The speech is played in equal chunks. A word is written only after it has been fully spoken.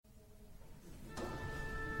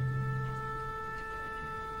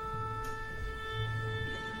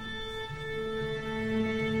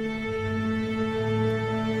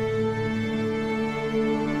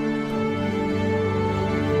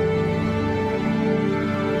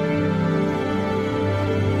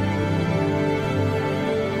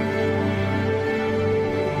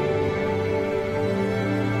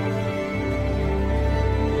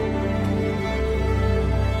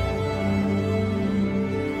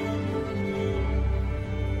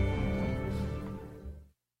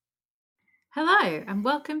Hello, and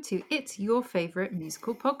welcome to It's Your Favourite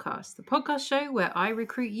Musical Podcast, the podcast show where I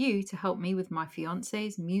recruit you to help me with my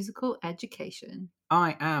fiance's musical education.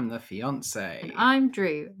 I am the And fiance. I'm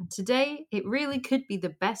Drew, and today it really could be the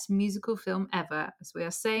best musical film ever, as we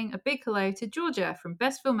are saying a big hello to Georgia from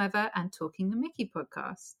Best Film Ever and Talking the Mickey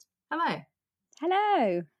podcast. Hello.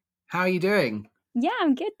 Hello. How are you doing? Yeah,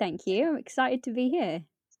 I'm good, thank you. I'm excited to be here.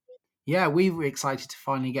 Yeah, we were excited to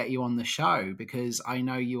finally get you on the show because I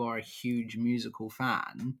know you are a huge musical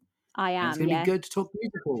fan. I And it's am, going to yeah, be good to talk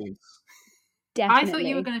musicals. definitely. I thought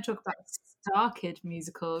you were going to talk about Star Kid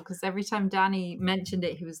musical because every time Danny mentioned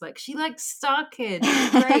it, he was like, she likes Star Kid.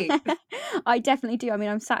 It's great. I definitely do. I mean,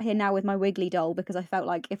 I'm sat here now with my Wiggly doll because I felt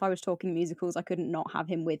like if I was talking musicals, I couldn't not have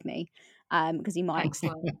him with me because he might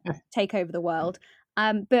Excellent. take over the world.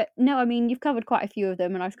 But no, I mean, you've covered quite a few of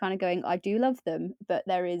them, and I was kind of going, I do love them, but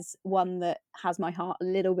there is one that has my heart a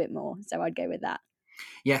little bit more, so I'd go with that.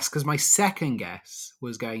 Yes, because my second guess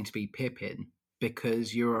was going to be Pippin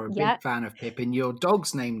because you're a Yeah. big fan of Pippin. Your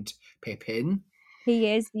dog's named Pippin. He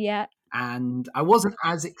is, yeah. And I wasn't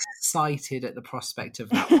as excited at the prospect of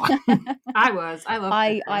that one. I was. I love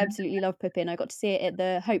I Pippin. absolutely love Pippin. I got to see it at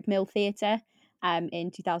the Hope Mill Theatre in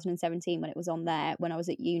 2017 when it was on there when I was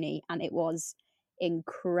at uni, and it was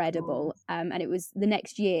incredible. And it was the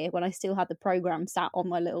next year when I still had the programme sat on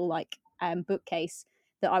my little bookcase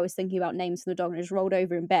that I was thinking about names for the dog, and I just rolled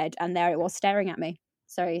over in bed, and there it was staring at me.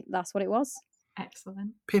 So that's what it was.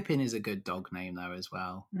 Excellent. Pippin is a good dog name though as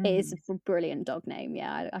well. It is a brilliant dog name.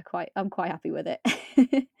 Yeah, I'm quite happy with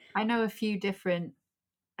it. I know a few different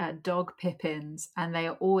dog Pippins, and they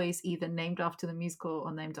are always either named after the musical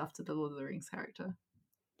or named after the Lord of the Rings character,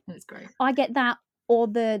 and it's great. I get that, or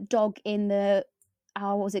the dog in the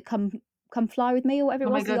what was it? Come fly with me, or whatever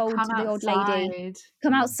it was. God, The old lady. outside.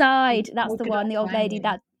 Come outside. That's the Polka one. dot The old lady.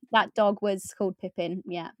 pony. That dog was called Pippin.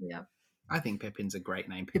 Yeah. Yeah. I think Pippin's a great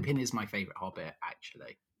name. Pippin is my favourite Hobbit,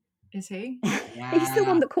 actually. Is he? He's the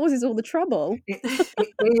one that causes all the trouble. It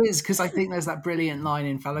is, because I think there's that brilliant line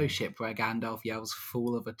in Fellowship where Gandalf yells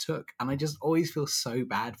 "Fool of a Took," and I just always feel so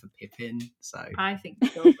bad for Pippin. So I think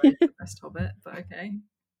Bilbo is the best Hobbit, but okay.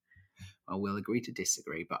 well, we'll agree to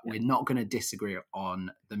disagree, but we're not going to disagree on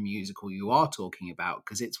the musical you are talking about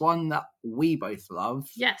because it's one that we both love.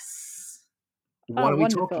 Yes. What are we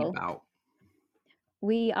wonderful. talking about?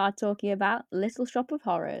 We are talking about Little Shop of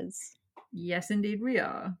Horrors. Yes, indeed we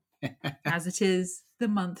are. As it is the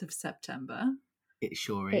month of September. It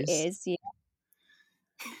sure It is. is,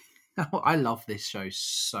 yeah. I love this show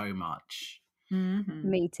so much. Mm-hmm.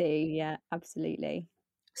 Me too, yeah, absolutely.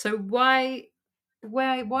 So why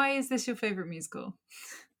is this your favourite musical?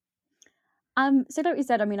 So like you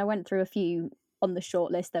said, I mean, I went through a few on the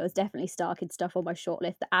shortlist. There was definitely Star Kid stuff on my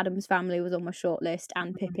shortlist. The Addams Family was on my shortlist,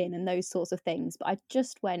 and Pippin and those sorts of things. But I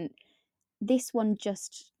just went, this one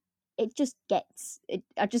it just gets it.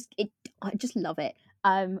 I just love it.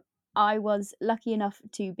 I was lucky enough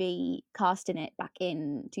to be cast in it back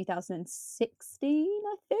in 2016,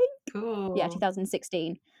 I think. Cool. Yeah,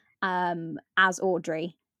 2016, as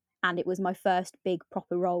Audrey, and it was my first big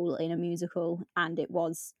proper role in a musical, and it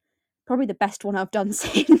was probably the best one I've done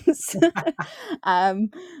since.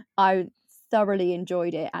 I thoroughly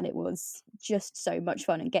enjoyed it, and it was just so much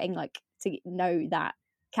fun, and getting to know that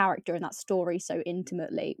character and that story so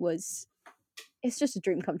intimately it's just a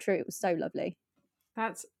dream come true. It was so lovely.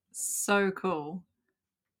 That's so cool.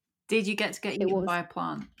 Did you get to get eaten by a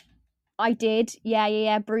plant? I did.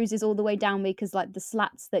 Yeah. Bruises all the way down me because the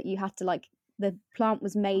slats that you had to the plant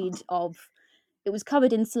was made of. It was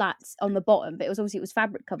covered in slats on the bottom, but it was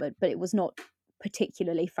fabric covered, but it was not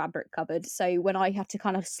particularly fabric covered. So when I had to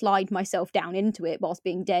kind of slide myself down into it whilst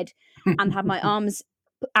being dead and had my arms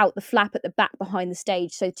out the flap at the back behind the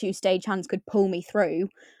stage so two stagehands could pull me through,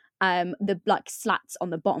 the slats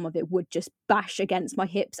on the bottom of it would just bash against my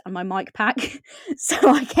hips and my mic pack. So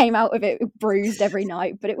I came out of it bruised every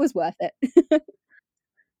night, but it was worth it.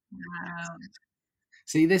 Wow.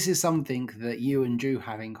 See, this is something that you and Drew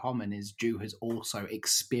have in common, is Drew has also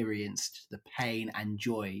experienced the pain and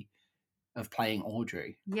joy of playing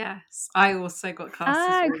Audrey. Yes, I also got cast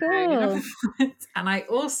as Audrey, cool. and I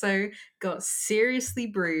also got seriously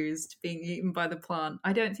bruised being eaten by the plant.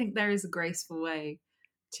 I don't think there is a graceful way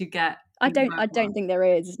to get. I don't think there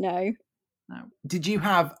is. No. Did you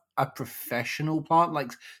have a professional plant?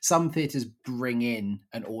 Like some theatres bring in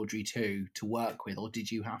an Audrey 2 to work with, or did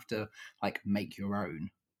you have to make your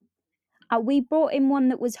own? We brought in one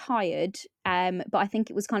that was hired, but I think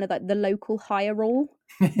it was kind of like the local hire rule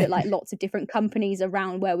that lots of different companies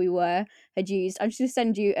around where we were had used. I'm just going to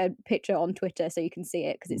send you a picture on Twitter so you can see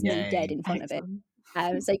it because it's me dead in front of it.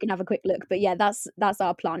 So you can have a quick look. But yeah, that's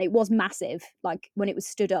our plan. It was massive. Like when it was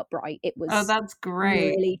stood upright, it Oh, was that's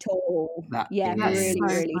great. really tall. That Yeah, That's is. really,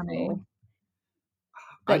 so really funny. tall.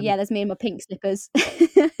 I, But yeah, there's me and my pink slippers.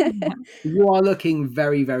 you are looking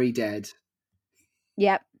very, very dead.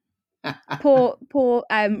 Yep. Poor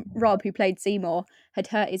Rob, who played Seymour, had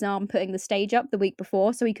hurt his arm putting the stage up the week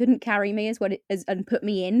before, so he couldn't carry me and put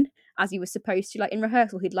me in as he was supposed to. Like in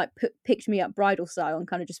rehearsal, he'd like picked me up bridal style and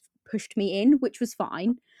kind of just pushed me in, which was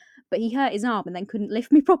fine. But he hurt his arm and then couldn't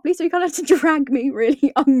lift me properly, so he kind of had to drag me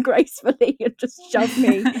really ungracefully and just shove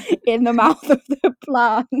me in the mouth of the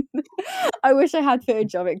plant. I wish I had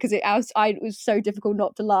footage of it because it was so difficult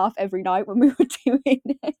not to laugh every night when we were doing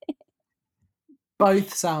it.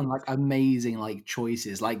 Both sound like amazing like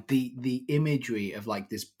choices. Like the imagery of like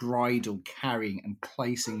this bridal carrying and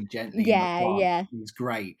placing gently in the plant is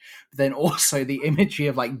great. But then also the imagery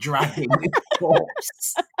of like dragging this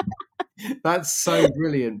corpse. That's so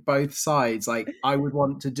brilliant. Both sides. Like I would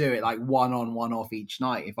want to do it like one on, one off each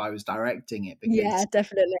night if I was directing it, because Yeah,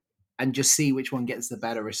 definitely. and just see which one gets the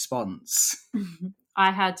better response.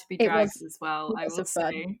 I had to be It dragged was as well, I lots will of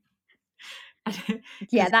fun. say.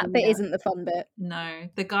 Yeah, 'Cause that bit isn't the fun bit. No,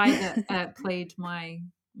 the guy that played my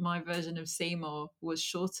version of Seymour was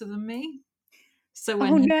shorter than me. So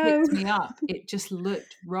when Oh he no. picked me up, it just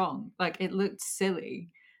looked wrong. Like it looked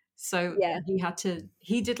silly. So Yeah.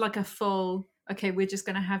 he did like a full, okay, we're just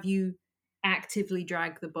going to have you actively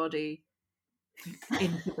drag the body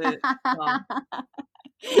into the plant.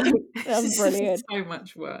 That's brilliant. So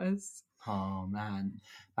much worse. Oh man,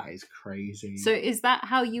 that is crazy. So is that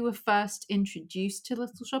how you were first introduced to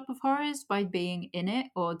Little Shop of Horrors, by being in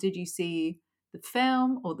it, or did you see the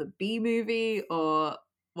film or the B movie or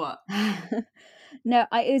what? No,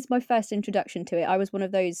 it was my first introduction to it. I'm one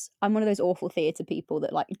of those awful theatre people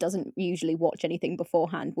that like doesn't usually watch anything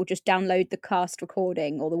beforehand. Will just download the cast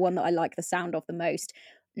recording or the one that I like the sound of the most,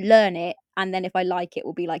 learn it, and then if I like it,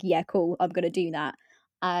 will be like, yeah, cool, I'm gonna do that.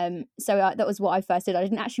 So that was what I first did. I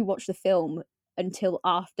didn't actually watch the film until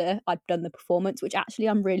after I'd done the performance, which actually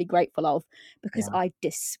I'm really grateful of, because I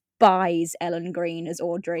despise Ellen Green as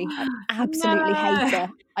Audrey. I absolutely hate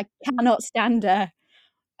her. I cannot stand her.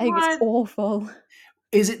 I think it's awful.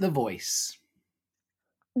 Is it the voice?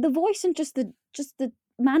 The voice and just the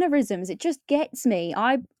mannerisms, it just gets me.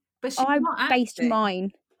 I based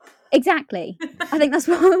mine. Exactly. I think that's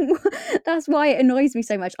why it annoys me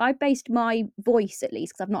so much. I based my voice, at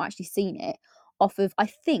least because I've not actually seen it, off of, I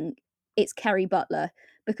think it's Kerry Butler,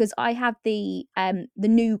 because I have the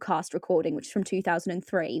new cast recording, which is from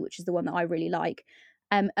 2003, which is the one that I really like.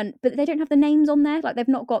 But they don't have the names on there. Like they've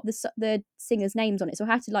not got the singers' names on it. So I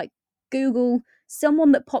had to like Google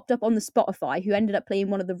someone that popped up on the Spotify who ended up playing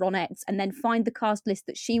one of the Ronettes, and then find the cast list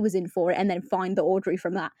that she was in for it, and then find the Audrey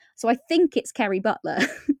from that. So I think it's Kerry Butler,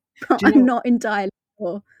 but I'm not entirely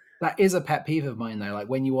sure. That is a pet peeve of mine, though. Like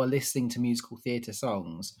when you are listening to musical theatre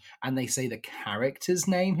songs and they say the character's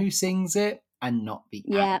name who sings it and not the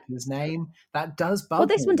actor's name, that does bug me. Well,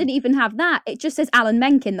 this one didn't even have that. It just says Alan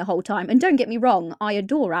Menken the whole time. And don't get me wrong, I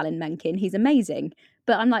adore Alan Menken. He's amazing.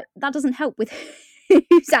 But I'm like, that doesn't help with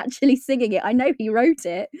who's actually singing it. I know he wrote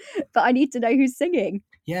it, but I need to know who's singing.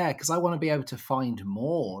 Yeah, because I want to be able to find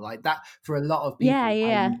more like that. For a lot of people, how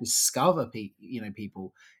you discover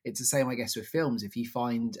people. It's the same, I guess, with films. If you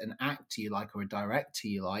find an actor you like or a director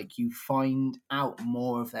you like, you find out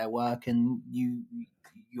more of their work, and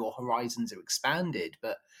your horizons are expanded.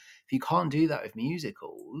 But if you can't do that with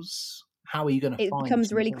musicals, how are you going to find? It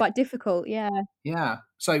becomes really quite difficult. Yeah.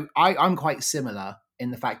 So I'm quite similar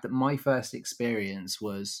in the fact that my first experience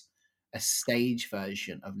was a stage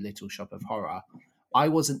version of Little Shop of Horror. I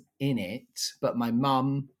wasn't in it, but my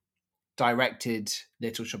mum directed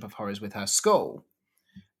Little Shop of Horrors with her school.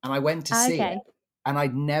 And I went to see it, and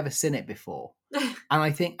I'd never seen it before. And I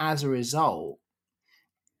think as a result,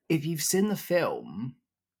 if you've seen the film,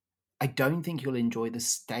 I don't think you'll enjoy the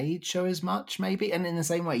stage show as much, maybe. And in the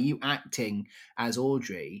same way, you acting as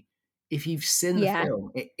Audrey, if you've seen the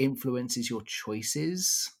film, it influences your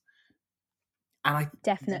choices. And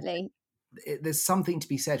definitely. There's something to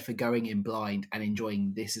be said for going in blind and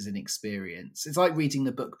enjoying this as an experience. It's like reading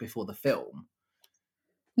the book before the film.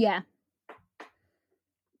 Yeah.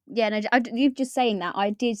 Yeah, and you've just saying that,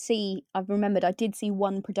 I've remembered I did see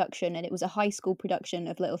one production, and it was a high school production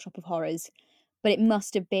of Little Shop of Horrors, but it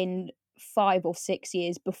must have been 5 or 6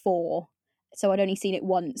 years before. So I'd only seen it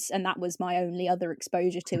once, and that was my only other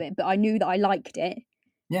exposure to it. But I knew that I liked it.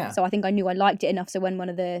 Yeah. So I think I knew I liked it enough. So when one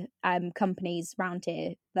of the companies around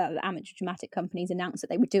here, the amateur dramatic companies, announced that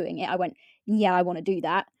they were doing it, I went, yeah, I want to do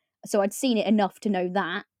that. So I'd seen it enough to know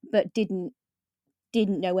that, but didn't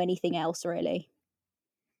know anything else really.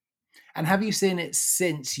 And have you seen it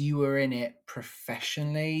since you were in it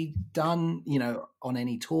professionally done, on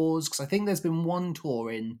any tours? Because I think there's been one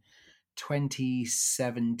tour in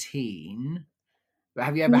 2017. But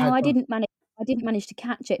have you ever No, had I one? didn't manage. I didn't manage to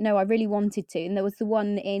catch it. No, I really wanted to. And there was the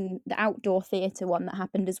one in the outdoor theatre one that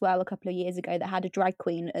happened as well a couple of years ago that had a drag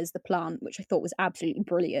queen as the plant, which I thought was absolutely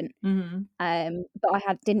brilliant. Mm-hmm. But I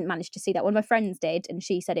didn't manage to see that. One of my friends did, and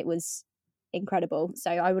she said it was incredible.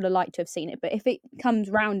 So I would have liked to have seen it. But if it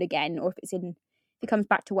comes round again, or if it comes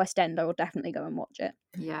back to West End, I will definitely go and watch it.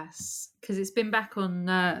 Yes, because it's been back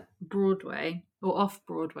on Broadway, or off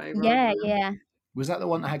Broadway, Yeah, rather. yeah. Was that the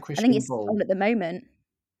one that had I think Christian it's Ball? on at the moment.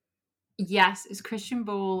 Yes, it's Christian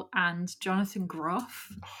Ball and Jonathan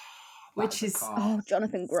Groff, which is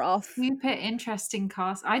Jonathan Groff. super interesting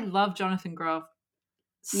cast. I love Jonathan Groff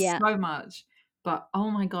Yeah. so much, but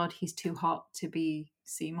oh my god, he's too hot to be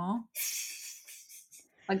Seymour.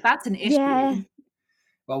 Like, that's an issue. Yeah.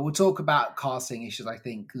 Well, we'll talk about casting issues, I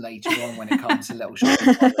think, later on when it comes to Little Shop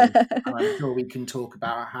of Horrors. And I'm sure we can talk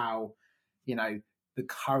about how, the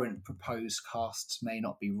current proposed casts may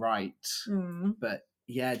not be right. Mm. But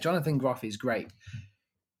yeah, Jonathan Groff is great.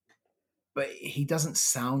 But he doesn't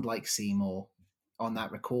sound like Seymour on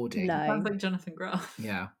that recording. No. Sounds like Jonathan Groff.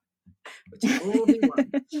 Yeah. Which is all he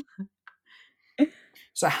wants.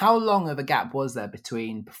 So how long of a gap was there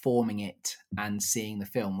between performing it and seeing the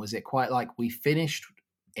film? Was it quite like we finished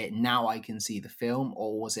it, now I can see the film?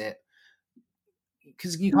 Or was it...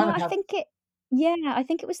 Because you kind of have... I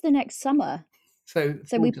think it was the next summer. So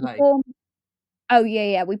we delay. performed. Oh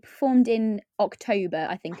yeah, we performed in October,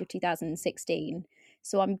 I think, of 2016.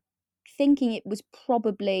 So I'm thinking it was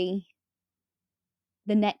probably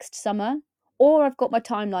the next summer, or I've got my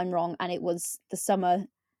timeline wrong, and it was the summer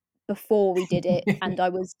before we did it. And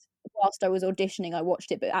whilst I was auditioning, I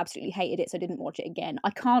watched it, but absolutely hated it, so I didn't watch it again. I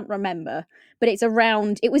can't remember, but it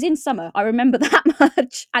was in summer. I remember that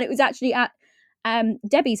much, and it was actually at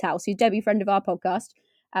Debbie's house, who's Debbie, friend of our podcast.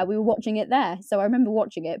 We were watching it there, so I remember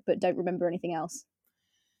watching it, but don't remember anything else.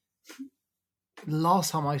 The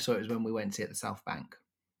last time I saw it was when we went to see it at the South Bank.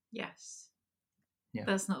 Yes. Yeah.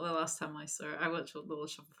 That's not the last time I saw it. I watch Little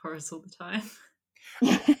Shop of Horrors all the time.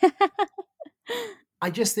 I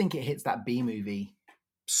just think it hits that B movie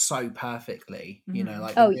so perfectly.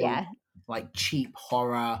 Yeah. Like cheap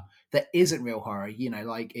horror that isn't real horror.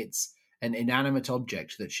 Like it's an inanimate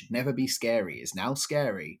object that should never be scary is now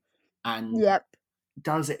scary, and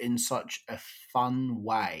does it in such a fun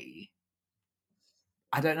way.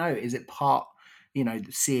 I don't know. Is it part,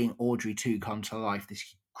 seeing Audrey 2 come to life,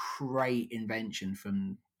 this great invention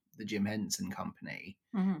from the Jim Henson Company?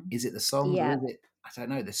 Mm-hmm. Is it the songs? Or is it? I don't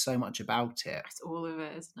know. There's so much about it. It's all of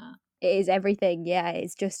it, isn't it? It is everything. Yeah,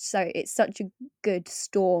 it's such a good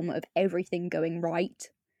storm of everything going right.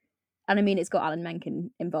 And I mean, it's got Alan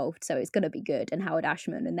Menken involved, so it's going to be good. And Howard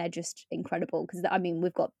Ashman, and they're just incredible. Because I mean,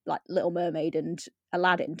 we've got like Little Mermaid and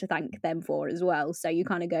Aladdin to thank them for as well. So you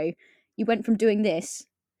kind of go, you went from doing this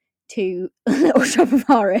to Little Shop of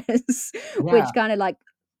Horrors, which kind of like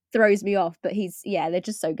throws me off. But they're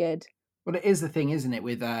just so good. Well, it is the thing, isn't it,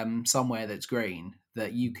 with Somewhere That's Green,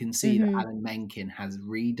 that you can see that Alan Menken has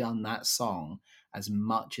redone that song as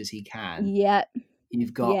much as he can. Yeah.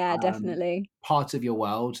 You've got definitely Part of Your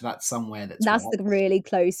World. That's Somewhere That's the really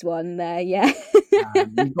close one there. Yeah.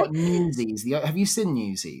 You've got Newsies. Have you seen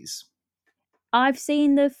Newsies? I've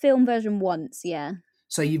seen the film version once. Yeah.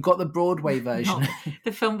 So you've got the Broadway version.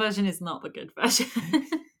 The film version is not the good version.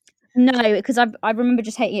 No, because I remember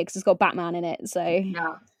just hating it because it's got Batman in it. So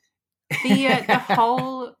yeah. The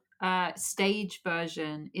whole stage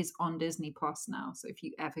version is on Disney Plus now. So if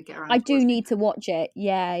you ever get around, I do need to watch it.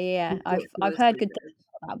 Yeah. I've heard good things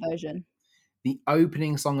about that version. The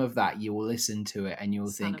opening song of that, you will listen to it and you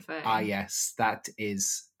will think, yes, that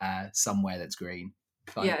is Somewhere That's Green.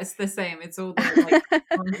 Like, yeah, it's the same. It's all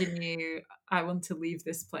the new I Want to Leave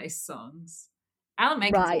This Place songs. Alan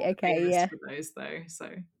Menken's for those though. So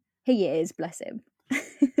he is, bless him.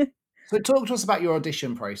 So talk to us about your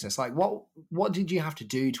audition process. Like what did you have to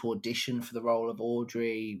do to audition for the role of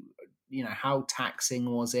Audrey? How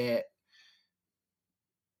taxing was it?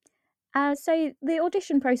 So the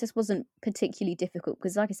audition process wasn't particularly difficult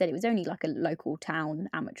because, like I said, it was only like a local town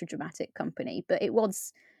amateur dramatic company, but it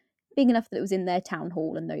was big enough that it was in their town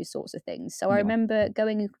hall and those sorts of things. So I remember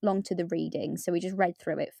going along to the reading. So we just read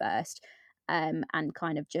through it first, and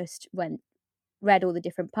kind of just read all the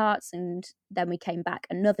different parts, and then we came back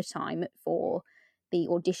another time for the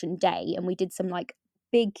audition day, and we did some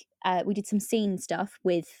we did some scene stuff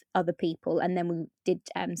with other people, and then we did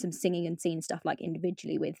some singing and scene stuff like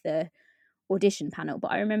individually with the audition panel.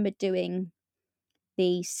 But I remember doing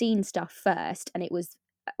the scene stuff first, and it was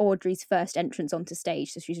Audrey's first entrance onto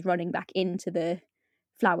stage, so she's running back into the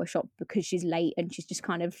flower shop because she's late, and she's just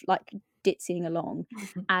kind of like ditsying along.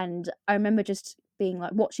 And I remember just being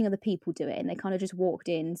like watching other people do it, and they kind of just walked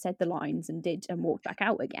in, said the lines and walked back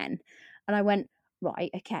out again. And I went,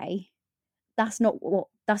 right, okay, that's not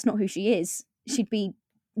who she is. She'd be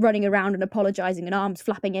running around and apologizing and arms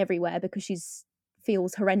flapping everywhere because she's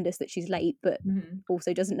feels horrendous that she's late, but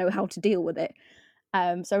also doesn't know how to deal with it.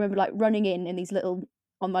 So I remember like running in these little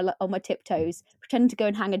on my tiptoes, pretending to go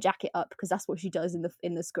and hang a jacket up because that's what she does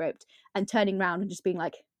in the script, and turning around and just being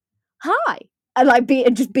like, "Hi," and like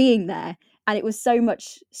just being there. And it was so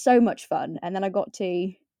much fun. And then I got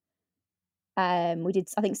to we did,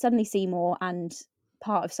 I think, Suddenly Seymour and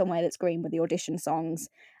part of Somewhere That's Green with the audition songs,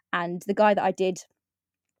 and the guy that I did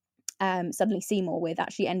Suddenly Seymour with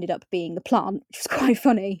actually ended up being the plant, which was quite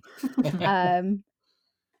funny.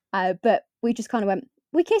 But we just kind of went,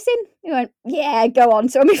 "We kissing?" We went, "Yeah, go on."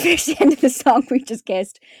 So when we finished the end of the song, we just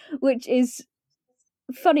kissed, which is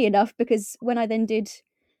funny enough because when I then did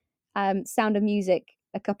Sound of Music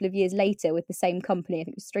a couple of years later with the same company, I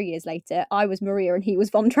think it was 3 years later, I was Maria and he was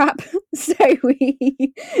Von Trapp. so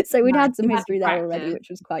we'd had some history there already, which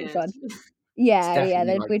was quite fun.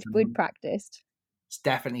 Yeah, we'd practiced. It's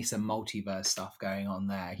definitely some multiverse stuff going on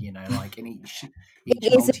there, you know, like in each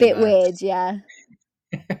it is a bit weird, yeah.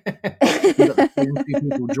 You've got the same two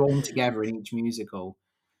people drawn together in each musical.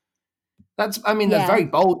 That's very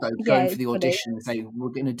bold though, going for the audition and saying we're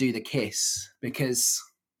going to do the kiss, because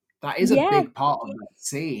that is a big part of that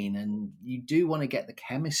scene, and you do want to get the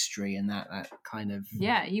chemistry and that kind of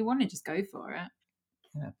you want to just go for it.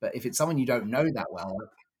 Yeah, but if it's someone you don't know that well.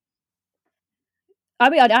 I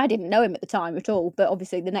mean, I didn't know him at the time at all, but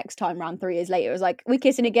obviously the next time round 3 years later, it was like, "We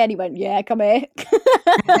kissing again?" He went, "Yeah, come here,"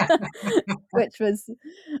 which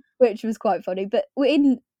was quite funny. But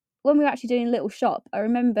when we were actually doing Little Shop, I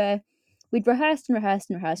remember we'd rehearsed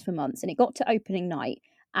for months, and it got to opening night,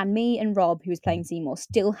 and me and Rob, who was playing Seymour,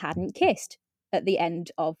 still hadn't kissed at the end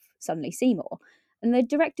of Suddenly Seymour, and the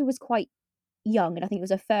director was quite young, and I think it was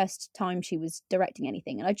her first time she was directing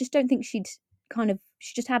anything, and I just don't think she just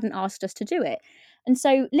hadn't asked us to do it. And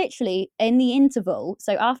so literally in the interval,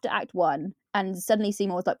 so after Act 1 and Suddenly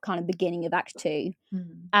Seymour was like kind of beginning of Act 2,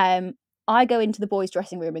 I go into the boys'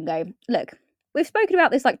 dressing room and go, "Look, we've spoken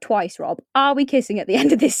about this like twice, Rob. Are we kissing at the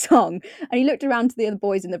end of this song?" And he looked around to the other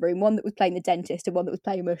boys in the room, one that was playing the dentist and one that was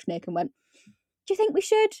playing Mushnik, and went, "Do you think we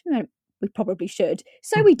should?" I went, "We probably should."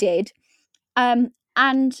 So we did. And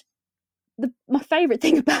my favourite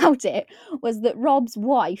thing about it was that Rob's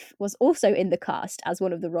wife was also in the cast as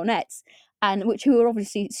one of the Ronettes, and who were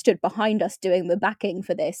obviously stood behind us doing the backing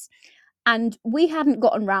for this. And we hadn't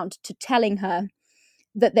gotten round to telling her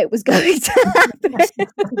that it was going to happen.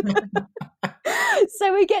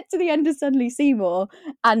 So we get to the end of Suddenly Seymour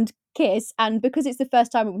and kiss, and because it's the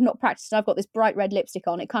first time we've not practiced, I've got this bright red lipstick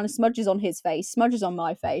on, it kind of smudges on his face, smudges on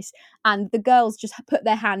my face, and the girls just put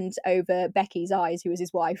their hand over Becky's eyes, who was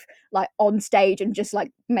his wife, like on stage, and just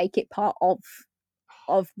like make it part of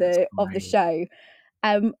the show.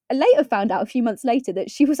 I later found out a few months later that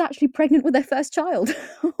she was actually pregnant with their first child.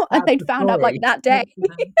 And they'd found out like that day.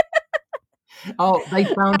 Oh, they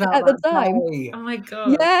found out at the time. Day. Oh my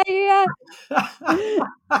god. Yeah.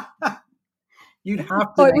 You'd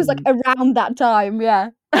have to. It was like around that time, yeah.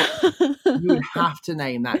 You would have to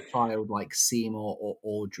name that child like Seymour or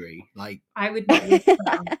Audrey. Like, I would not wish that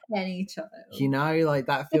on any child. You know, like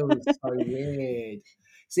that feels so weird.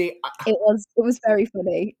 See, it was very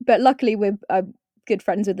funny, but luckily we're good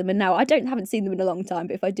friends with them, and now I haven't seen them in a long time.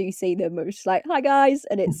 But if I do see them, we're just like, "Hi guys,"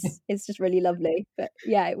 and it's just really lovely. But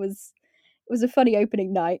yeah, it was a funny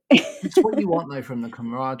opening night. It's what you want though from the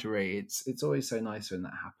camaraderie. It's always so nice when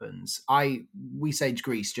that happens. We staged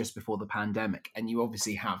Grease just before the pandemic, and you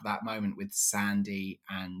obviously have that moment with Sandy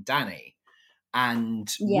and Danny,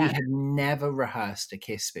 and we had never rehearsed a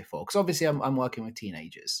kiss before, because obviously I'm working with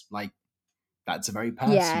teenagers. Like, that's a very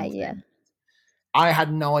personal thing. Yeah. I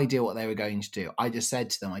had no idea what they were going to do. I just said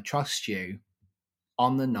to them, "I trust you.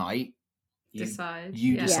 On the night, you decide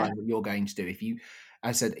what you're going to do.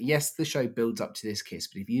 I said, yes, the show builds up to this kiss,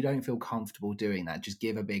 but if you don't feel comfortable doing that, just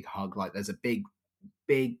give a big hug. Like, there's a big,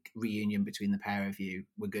 big reunion between the pair of you.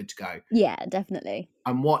 We're good to go." Yeah, definitely.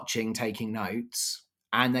 I'm watching, taking notes,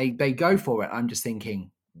 and they go for it. I'm just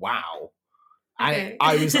thinking, wow. Okay. And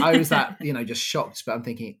I was that, just shocked, but I'm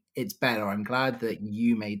thinking, it's better. I'm glad that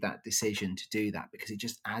you made that decision to do that, because it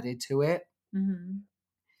just added to it. Mm-hmm.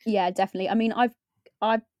 Yeah, definitely. I mean,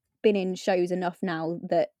 I've been in shows enough now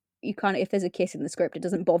that you kind of, if there's a kiss in the script, it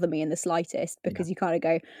doesn't bother me in the slightest, because you kind of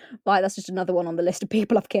go, right, that's just another one on the list of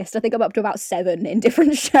people I've kissed. I think I'm up to about 7 in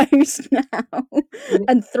different shows now,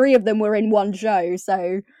 and 3 of them were in one show.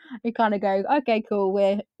 So you kind of go, okay, cool,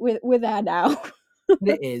 we're there now.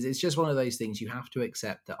 It is. It's just one of those things you have to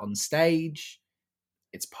accept that on stage,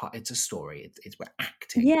 it's a story. It's we're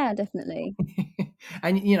acting. Yeah, definitely.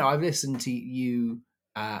 And I've listened to you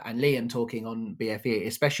and Liam talking on BFE,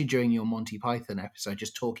 especially during your Monty Python episode,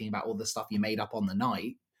 just talking about all the stuff you made up on the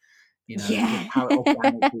night. Yeah. How it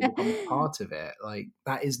organically becomes part of it. Like,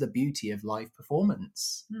 that is the beauty of live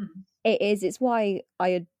performance. It is. It's why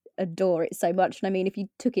I adore it so much. And I mean, if you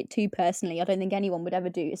took it too personally, I don't think anyone would ever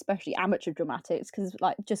do, especially amateur dramatics, because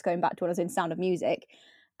like, just going back to when I was in Sound of Music,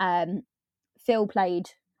 Phil played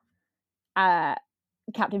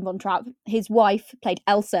Captain Von Trapp. His wife played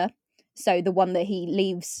Elsa, so the one that he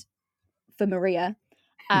leaves for Maria.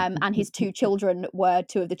 And his 2 children were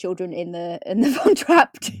 2 of the children in the Von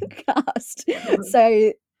Trapp cast.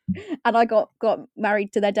 So, and I got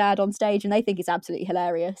married to their dad on stage, and they think it's absolutely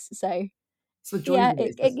hilarious. So,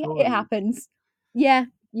 it happens. Yeah.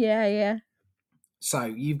 So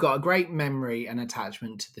you've got a great memory and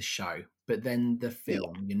attachment to the show, but then the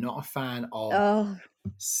film, you're not a fan of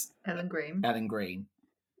Ellen Green. Ellen Green.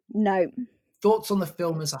 No. Thoughts on the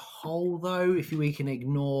film as a whole, though, if we can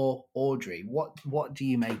ignore Audrey? What do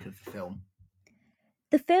you make of the film?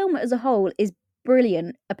 The film as a whole is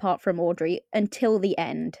brilliant, apart from Audrey, until the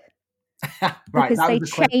end. Right, because they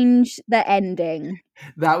change the ending.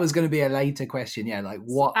 That was going to be a later question. Yeah, like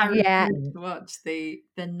what? I refuse to watch the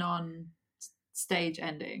non-stage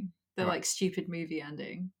ending, the like stupid movie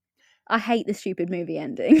ending. I hate the stupid movie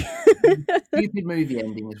ending. Stupid movie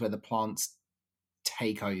ending is where the plants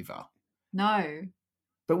take over. No,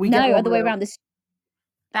 but we no other way around.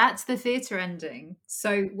 That's the theatre ending.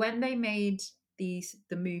 So when they made the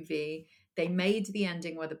movie, they made the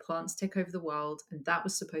ending where the plants take over the world, and that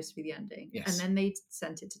was supposed to be the ending. Yes. And then they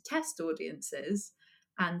sent it to test audiences,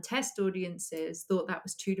 and test audiences thought that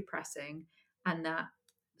was too depressing, and that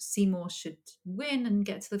Seymour should win and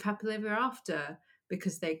get to live happily ever after,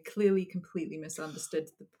 because they clearly completely misunderstood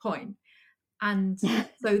the point. And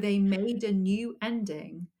so they made a new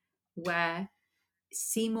ending where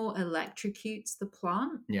Seymour electrocutes the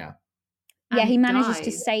plant. Yeah. Yeah, he manages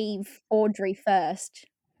to save Audrey first.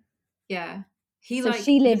 Yeah. She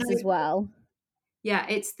lives as well. Yeah,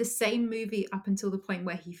 it's the same movie up until the point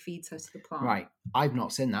where he feeds her to the plant. Right. I've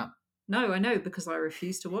not seen that. No, I know, because I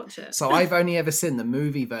refuse to watch it. So I've only ever seen the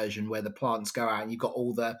movie version where the plants go out and you've got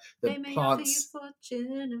all the they may plants.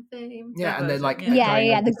 Fortune and fame. Yeah, and they're like...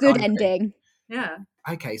 Yeah, the good ending. Yeah.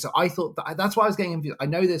 Okay, so I thought that's why I was getting confused. I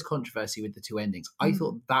know there's controversy with the 2 endings. I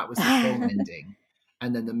thought that was the film ending,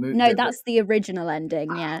 and then the movie. No, that's the original ending.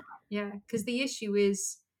 Yeah. Yeah, because the issue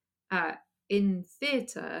is, in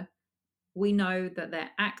theatre, we know that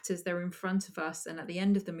they're actors. They're in front of us, and at the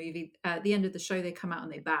end of the movie, at the end of the show, they come out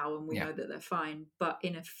and they bow, and we know that they're fine. But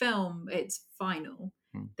in a film, it's final.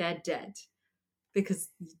 They're dead because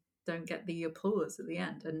you don't get the applause at the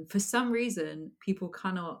end, and for some reason, people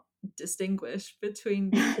cannot distinguish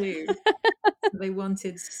between the 2. They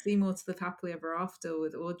wanted Seymour to live happily ever after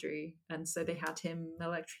with Audrey, and so they had him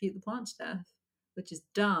electrocute the plant to death, which is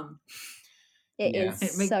dumb. It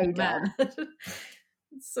makes so dumb.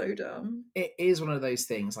 It's so dumb. It is one of those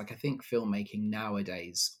things. Like, I think filmmaking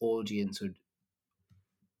nowadays, audience would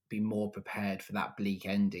be more prepared for that bleak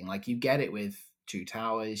ending. Like, you get it with Two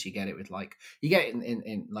Towers, you get it with you get it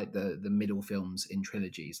in like the middle films in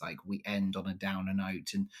trilogies, like we end on a downer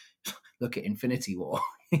note, and look at Infinity War.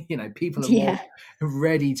 People are more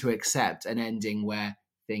ready to accept an ending where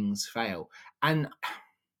things fail. And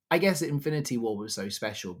I guess Infinity War was so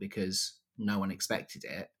special because no one expected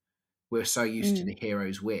it. We're so used to the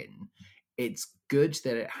heroes win. It's good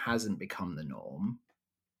that it hasn't become the norm,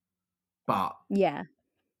 but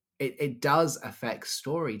it does affect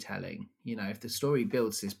storytelling. If the story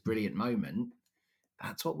builds this brilliant moment,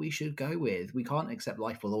 that's what we should go with. We can't accept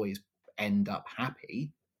life will always end up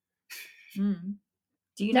happy. Do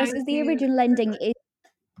you know the original ending is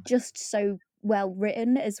just so well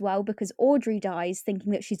written as well, because Audrey dies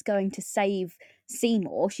thinking that she's going to save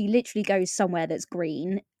Seymour. She literally goes somewhere that's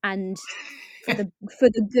green and for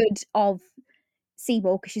the good of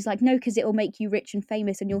Seymour, because she's like, no, because it'll make you rich and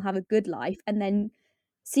famous and you'll have a good life. And then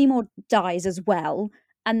Seymour dies as well,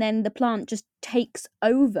 and then the plant just takes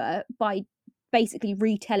over by basically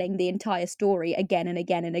retelling the entire story again and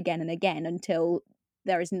again and again and again until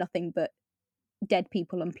there is nothing but dead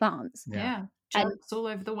people and plants. Yeah. Jokes all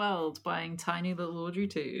over the world buying tiny little Audrey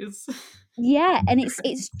 2s. Yeah, and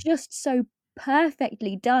it's just so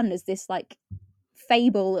perfectly done as this like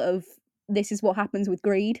fable of this is what happens with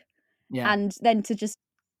greed. Yeah. And then to just,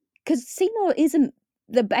 because Seymour isn't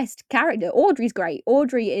the best character. Audrey's great.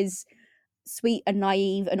 Audrey is sweet and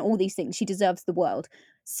naive and all these things. She deserves the world.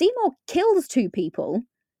 Seymour kills 2 people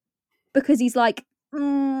because he's like,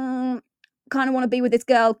 kind of want to be with this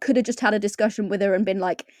girl. Could have just had a discussion with her and been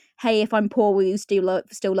like, hey, if I'm poor, will you still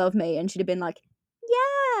love me? And she'd have been like,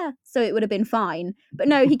 yeah. So it would have been fine. But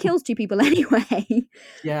no, he kills 2 people anyway.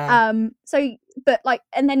 Yeah. So, but like,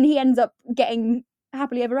 and then he ends up getting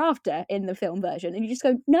happily ever after in the film version, and you just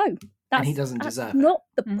go, no, And he doesn't deserve it. not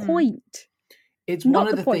the point. It's Not one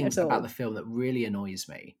of the the point things at all. about the film that really annoys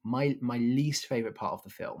me. My least favorite part of the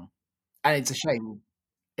film, and it's a shame,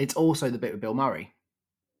 it's also the bit with Bill Murray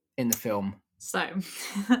in the film. So,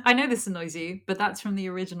 I know this annoys you, but that's from the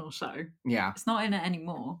original show. Yeah, It's not in it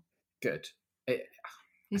anymore. good.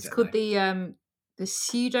 It's called the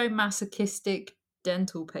pseudo-masochistic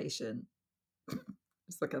dental patient.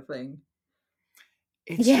 It's like a thing.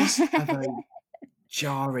 It's Yeah. just a very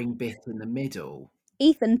jarring bit in the middle.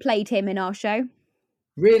 Ethan played him in our show.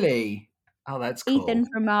 Really? Oh, that's cool. Ethan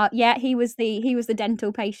from our he was the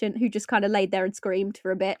dental patient who just kind of laid there and screamed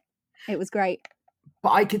for a bit. It was great.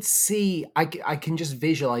 But I could see, I can just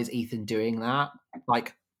visualize Ethan doing that,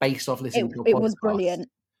 like based off listening to your podcast. It was brilliant.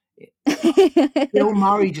 Bill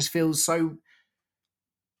Murray just feels so.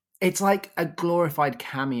 It's like a glorified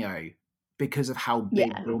cameo because of how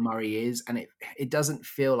big Bill Murray is, and it doesn't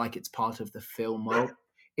feel like it's part of the film world.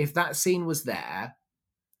 If that scene was there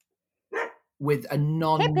with a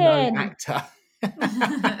non-known actor,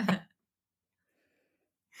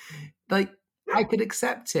 like I could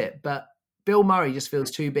accept it, but Bill Murray just feels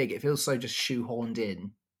too big. It feels so just shoehorned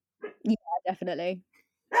in. Yeah, definitely.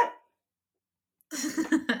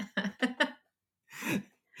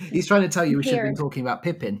 He's trying to tell you we should have been talking about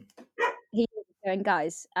Pippin. He's going,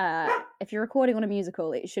 guys, if you're recording on a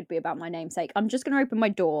musical, it should be about my namesake. I'm just going to open my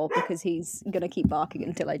door because he's going to keep barking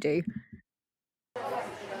until I do.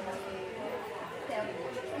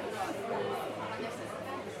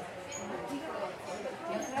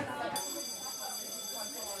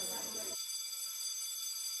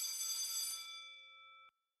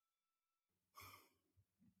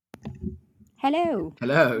 Hello.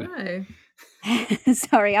 Hello.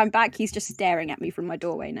 Sorry, I'm back. He's just staring at me from my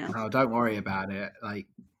doorway now. Oh, don't worry about it. Like,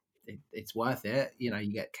 it's worth it. You know,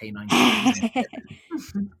 you get K9.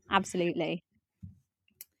 Absolutely.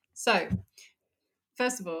 So,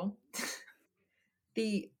 first of all,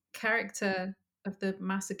 the character of the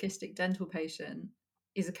masochistic dental patient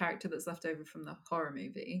is a character that's left over from the horror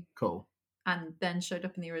movie. Cool. And then showed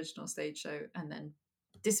up in the original stage show and then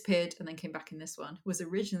disappeared and then came back in this one. Was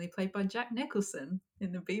originally played by Jack Nicholson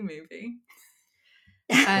in the B movie.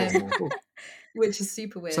 Which is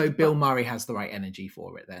super weird. So Bill Murray has the right energy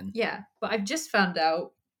for it then. Yeah, but I've just found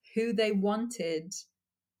out who they wanted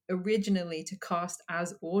originally to cast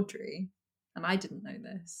as Audrey, and I didn't know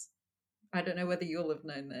this. I don't know whether you'll have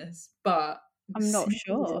known this, but I'm not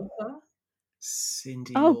sure.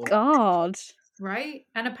 Cyndi Oh Lauper. God. Right?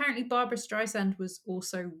 And apparently Barbara Streisand was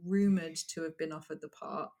also rumoured to have been offered the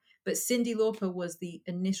part, but Cyndi Lauper was the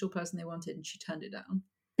initial person they wanted and she turned it down.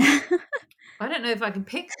 I don't know if I can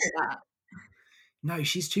picture that. No,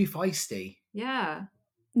 she's too feisty. Yeah.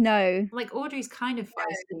 No. Like Audrey's kind of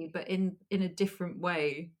feisty, but in a different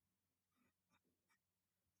way.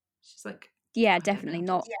 She's like... Yeah, definitely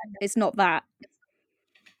not. It's not that.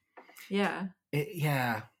 Yeah.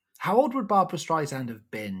 Yeah. How old would Barbara Streisand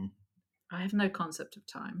have been? I have no concept of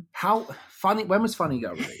time. How funny? When was Funny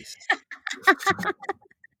Girl released?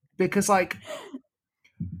 Because like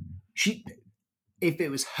if it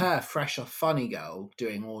was her fresh off Funny Girl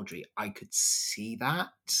doing Audrey, I could see that.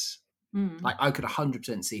 Like I could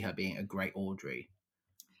 100% see her being a great Audrey.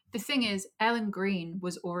 The thing is, Ellen Greene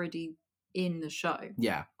was already in the show.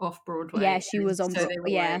 Yeah. Off Broadway. Yeah, she was on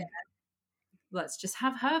Broadway. Yeah. Like, let's just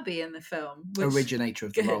have her be in the film. Originator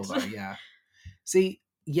of the role, though, yeah. See,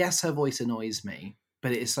 yes, her voice annoys me,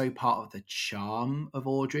 but it is so part of the charm of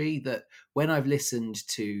Audrey that when I've listened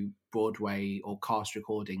to Broadway or cast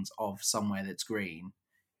recordings of Somewhere That's Green,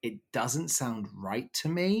 it doesn't sound right to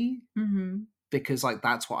me because like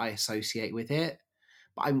that's what I associate with it.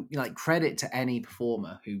 But I'm like, credit to any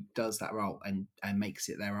performer who does that role and makes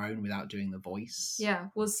it their own without doing the voice. Yeah,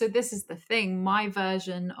 well, so this is the thing. My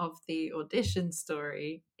version of the audition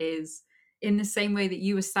story is in the same way that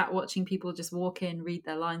you were sat watching people just walk in, read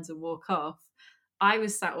their lines and walk off. I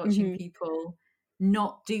was sat watching people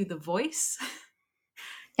not do the voice.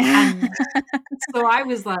 And so I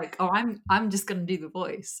was like, oh, I'm just going to do the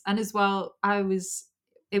voice. And as well,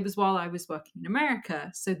 it was while I was working in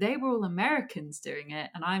America. So they were all Americans doing it.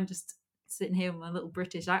 And I'm just sitting here with my little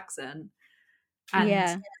British accent. And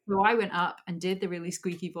Yeah. so I went up and did the really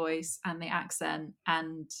squeaky voice and the accent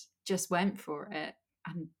and just went for it.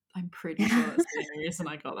 And I'm pretty sure that's the only reason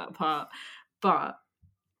I got that part. But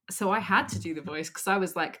so I had to do the voice because I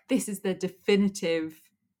was like, this is the definitive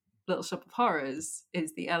Little Shop of Horrors,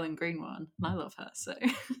 is the Ellen Green one. And I love her. So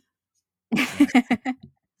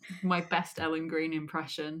my best Ellen Green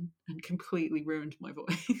impression, and completely ruined my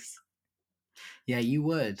voice. Yeah, you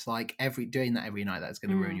would. Like doing that every night, that's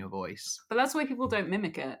going to ruin your voice. But that's why people don't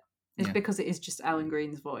mimic it. It's Yeah. because it is just Ellen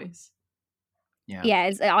Green's voice. Yeah.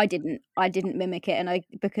 Yeah, I didn't mimic it, and I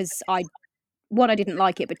didn't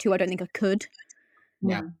like it, but two, I don't think I could.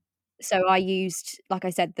 Yeah. So I used, like I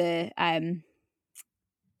said, the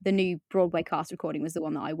new Broadway cast recording was the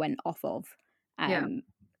one that I went off of. Yeah.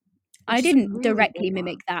 I Which is didn't really directly good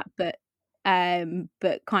mimic that, but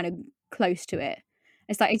kind of close to it.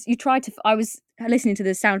 It's like you try to. I was listening to the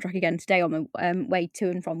soundtrack again today on the way to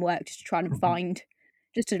and from work, just to try and find,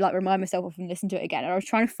 just to like remind myself of and listen to it again. And I was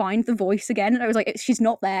trying to find the voice again, and I was like, she's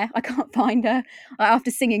not there. I can't find her.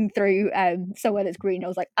 After singing through Somewhere That's Green, I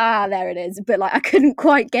was like, there it is. But like, I couldn't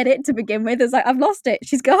quite get it to begin with. I was like, I've lost it.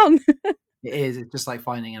 She's gone. It is. It's just like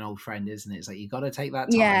finding an old friend, isn't it? It's like you got to take that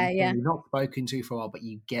time. Yeah. You're not spoken to for a while, but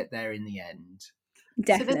you get there in the end.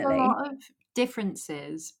 Definitely. So there's a lot of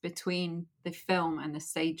differences between the film and the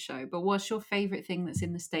stage show. But what's your favourite thing that's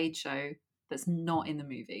in the stage show that's not in the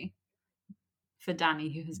movie? For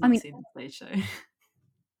Danny, who has not seen the stage show.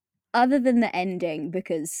 Other than the ending,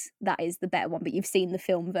 because that is the better one, but you've seen the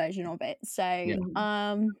film version of it. So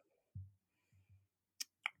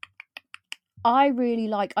I really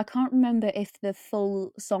like, I can't remember if the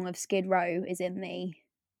full song of Skid Row is in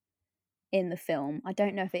the film. I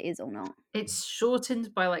don't know if it is or not. It's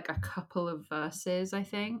shortened by like a couple of verses, I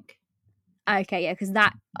think. Okay, yeah, because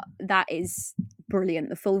that is brilliant.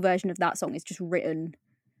 The full version of that song is just written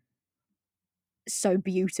so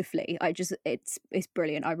beautifully. It's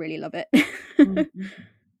brilliant. I really love it.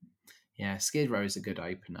 Yeah, Skid Row is a good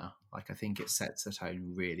opener. Like, I think it sets the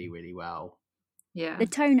tone really, really well. Yeah, the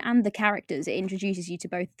tone and the characters, it introduces you to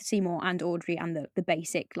both Seymour and Audrey and the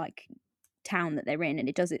basic like town that they're in, and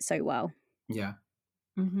it does it so well. Yeah.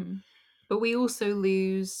 But we also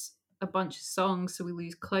lose a bunch of songs. So we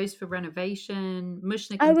lose Closed for Renovation,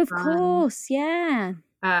 Mushnik. Oh, of course, yeah.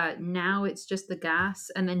 Now it's just the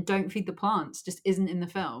gas, and then Don't Feed the Plants just isn't in the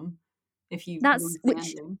film. If you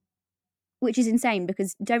which is insane,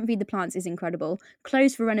 because Don't Feed the Plants is incredible.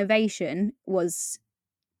 Closed for Renovation was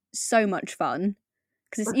so much fun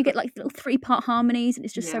because you get like little 3-part harmonies, and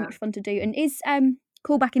it's just so much fun to do. And is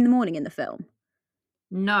Call Back in the Morning in the film?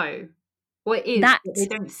 No. Well, it is, but they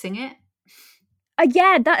don't sing it.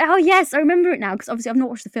 Yeah, yes, I remember it now, because obviously I've not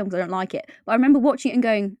watched the film because I don't like it. But I remember watching it and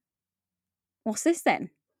going, what's this then?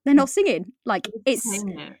 They're not singing. Like,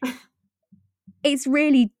 it's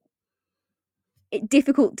really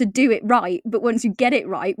difficult to do it right, but once you get it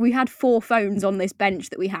right, we had 4 phones on this bench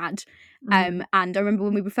that we had. And I remember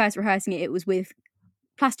when we were first rehearsing it, it was with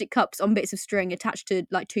plastic cups on bits of string attached to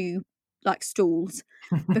like 2 like stools,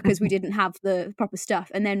 because we didn't have the proper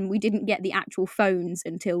stuff, and then we didn't get the actual phones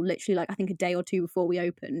until literally like I think a day or 2 before we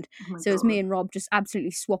opened. So it was me and Rob just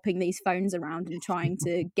absolutely swapping these phones around and trying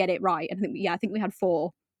to get it right. And I think we had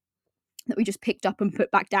 4 that we just picked up and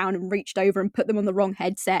put back down and reached over and put them on the wrong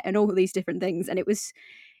headset and all of these different things, and it was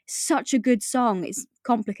such a good song. It's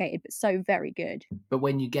complicated but so very good. But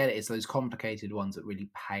when you get it, it's those complicated ones that really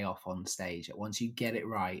pay off on stage. Once you get it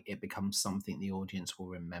right, it becomes something the audience will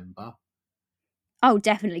remember. Oh,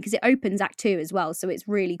 definitely, because it opens Act 2 as well, so it's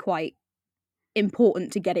really quite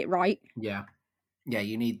important to get it right. Yeah,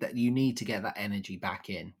 you need that. You need to get that energy back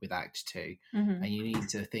in with Act 2, and you need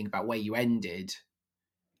to think about where you ended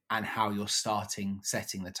and how you're setting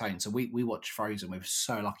the tone. So we watched Frozen. We were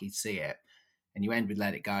so lucky to see it, and you end with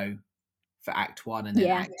Let It Go for Act 1, and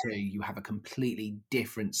then Act 2, you have a completely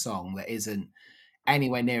different song that isn't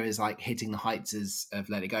anywhere near as like hitting the heights of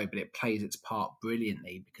Let It Go, but it plays its part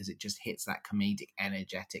brilliantly because it just hits that comedic,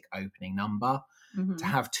 energetic opening number. To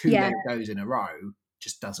have 2 Let It Goes in a row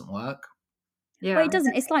just doesn't work. Yeah, well, it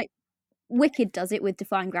doesn't. It's like Wicked does it with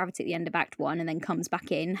Defying Gravity at the end of Act 1 and then comes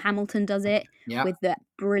back in. Hamilton does it with the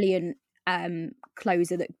brilliant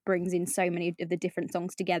closer that brings in so many of the different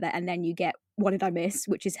songs together, and then you get What Did I Miss,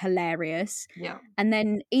 which is hilarious. And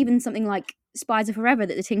then even something like Spies Are Forever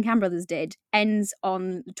that the Tin Can Brothers did ends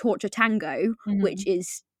on Torture Tango, which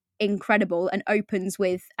is incredible, and opens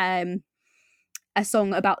with a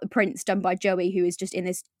song about the prince done by Joey, who is just in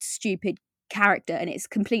this stupid character, and it's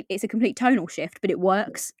a complete tonal shift, but it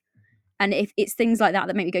works. And if it's things like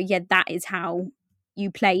that make me go, yeah, that is how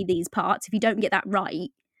you play these parts. If you don't get that right,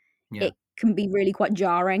 can be really quite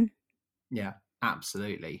jarring. Yeah,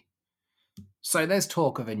 absolutely. So there's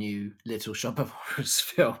talk of a new Little Shop of Horrors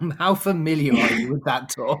film. How familiar are you with that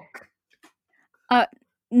talk?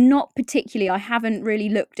 Not particularly. I haven't really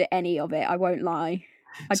looked at any of it. I won't lie.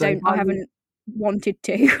 I haven't wanted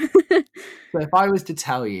to. So if I was to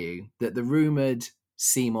tell you that the rumoured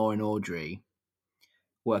Seymour and Audrey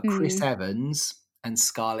were Chris Evans and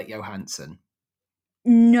Scarlett Johansson.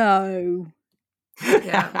 No.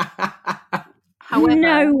 Yeah. However,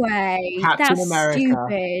 no way. Captain That's America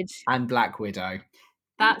stupid. and Black Widow.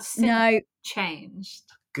 that's No. changed.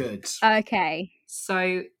 Good. Okay.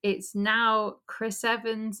 So it's now Chris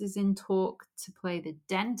Evans is in talk to play the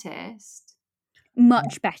dentist.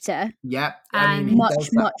 Much better. Yep. And he Much, does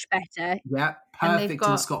that. much better. Yep. And they've Perfect in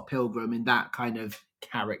got- Scott Pilgrim in that kind of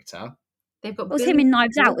character. They've got It was Billy him in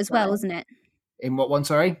Knives Out as well, Porter. wasn't it? In what one,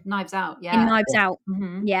 sorry? Knives Out, yeah. In Knives Out.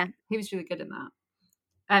 Mhm. Yeah. He was really good in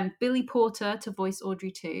that. Billy Porter to voice Audrey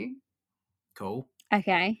 2. Cool.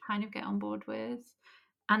 Okay. Kind of get on board with.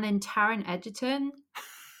 And then Taron Egerton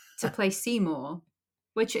to play Seymour,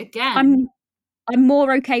 which again, I'm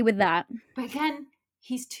more okay with that. but again,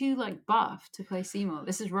 he's too like buff to play Seymour.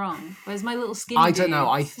 This is wrong. Where's my little skinny I don't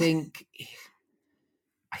know. dude?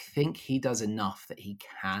 I think he does enough that he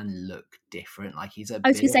can look different. Like he's a I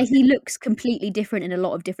was bit going to say he looks completely different in a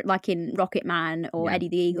lot of different, like in Rocket Man or Yeah. Eddie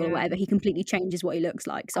the Eagle or Yeah. whatever. He completely changes what he looks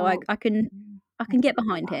like. So Oh. I can get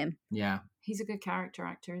behind him. Yeah. He's a good character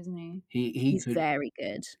actor, isn't he? He He's could very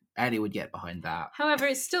good. Eddie would get behind that. However,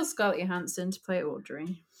 it's still Scarlett Johansson to play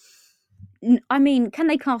Audrey. I mean, can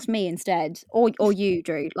they cast me instead, or you,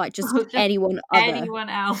 Drew? Like just, Or just anyone other? Anyone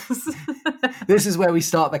else? This is where we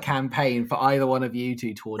start the campaign for either one of you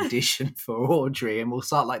two to audition for Audrey, and we'll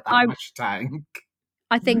start like that I'm- hashtag.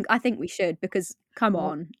 I think we should, because come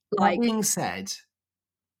on, That like being said,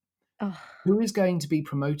 ugh. who is going to be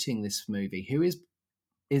promoting this movie?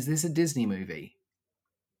 Is this a Disney movie?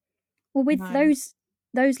 Well, with No.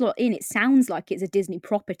 those lot in, it sounds like it's a Disney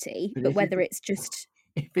property, But but if whether it's- it's just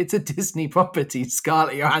If it's a Disney property,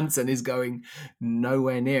 Scarlett Johansson is going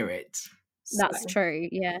nowhere near it. that's So, true,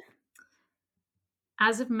 yeah.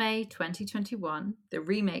 As of May 2021, the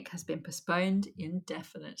remake has been postponed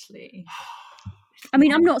indefinitely. I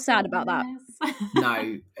mean, I'm not sad about that.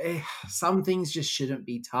 No, some things just shouldn't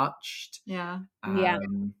be touched. Yeah. Yeah.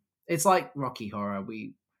 It's like Rocky Horror.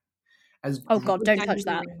 Oh God, don't touch do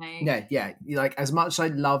the that. remake. Yeah. Like as much as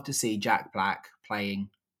I'd love to see Jack Black playing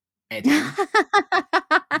Eddie,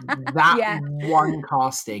 that Yeah. one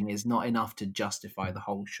casting is not enough to justify the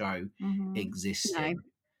whole show Mhm. existing.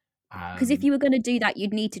 Because if you were going to do that,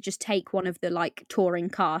 you'd need to just take one of the like touring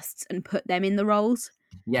casts and put them in the roles.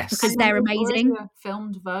 yes, because And they're there's already amazing. a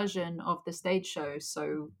filmed version of the stage show,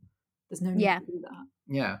 so there's no need Yeah. to do that.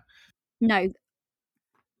 yeah, No,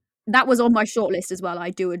 that was on my shortlist as well. I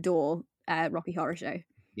do adore Rocky Horror Show.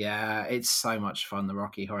 yeah, it's so much fun. The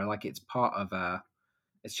Rocky Horror, like it's part of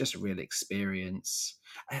it's just a real experience.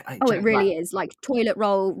 Oh, it really is. Like toilet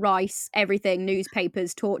roll, rice, everything,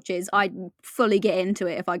 newspapers, torches. I'd fully get into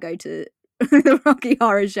it if I go to the Rocky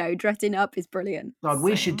Horror Show. Dressing up is brilliant. God,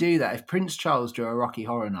 we should Same. do that. If Prince Charles do a Rocky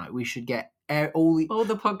Horror Night, we should get all the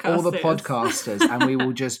podcasters, and we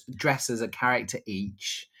will just dress as a character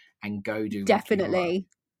each and go do Rocky Definitely.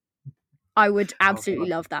 I would absolutely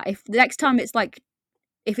love that. If the next time it's like,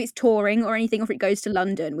 if it's touring or anything, or if it goes to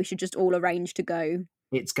London, we should just all arrange to go. Horror.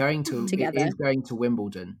 It's going to Together. It is going to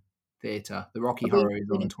Wimbledon Theatre. The Rocky We- Horror is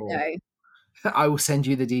we on need to tour. go. I will send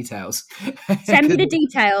you the details. Send me the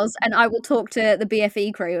details, and I will talk to the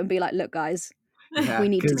BFE crew and be like, "Look, guys, Yeah, we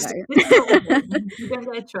need to 'cause- go." You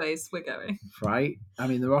don't get a choice. We're going. Right? I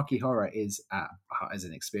mean, the Rocky Horror is as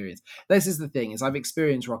an experience. This is the thing: is I've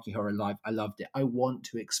experienced Rocky Horror live. I loved it. I want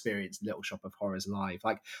to experience Little Shop of Horrors live.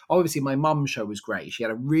 Like, obviously, my mum's show was great. She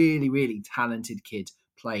had a really, really talented kid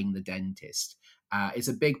playing the dentist. It's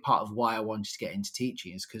a big part of why I wanted to get into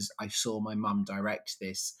teaching, is because I saw my mum direct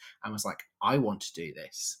this and was like, I want to do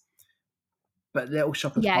this. But Little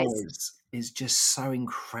Shop of Yes. Horrors is just so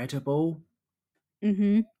incredible.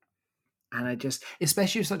 hmm And I just,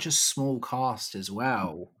 especially with such a small cast as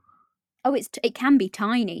well. Oh, it can be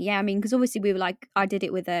tiny, yeah. I mean, because obviously we were like, I did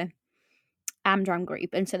it with a Amdram group,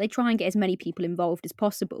 and so they try and get as many people involved as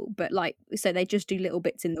possible. But like, so they just do little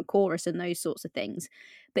bits in the chorus and those sorts of things.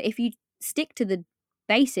 But if you stick to the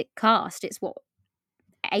basic cast, it's what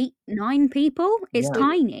 8, 9 people. It's Yeah.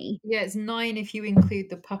 tiny. Yeah, it's 9 if you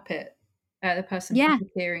include the puppet, the person Yeah.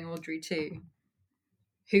 puppeteering Audrey too,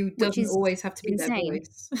 who doesn't is always have to be insane. their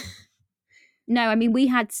voice. No, I mean we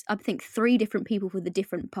had I think 3 different people for the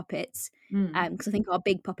different puppets. Mm. Because I think our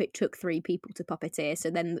big puppet took 3 people to puppeteer. So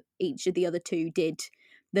then each of the other 2 did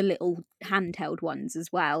the little handheld ones as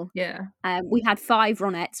well. Yeah. We had 5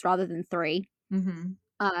 Ronettes rather than 3,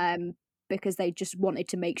 Mm-hmm. because they just wanted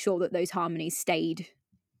to make sure that those harmonies stayed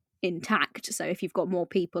intact. So if you've got more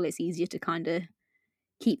people, it's easier to kind of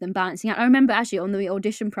keep them balancing out. I remember actually on the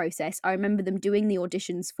audition process, I remember them doing the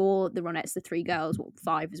auditions for the Ronettes, the 3 girls,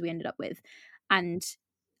 5 as we ended up with, and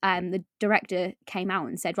the director came out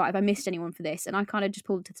and said, right, have I missed anyone for this? And I kind of just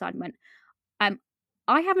pulled to the side and went,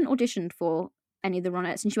 I haven't auditioned for any of the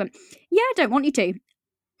Ronettes. And she went, yeah, I don't want you to.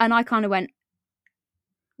 And I kind of went,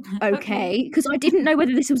 okay, because I didn't know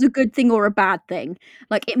whether this was a good thing or a bad thing.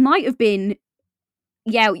 Like, it might have been,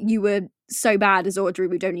 yeah, you were so bad as Audrey,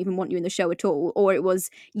 we don't even want you in the show at all. Or it was,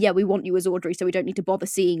 yeah, we want you as Audrey, so we don't need to bother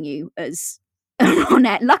seeing you as a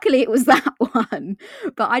Ronette. Luckily, it was that one.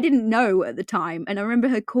 But I didn't know at the time. And I remember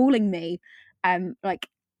her calling me, like,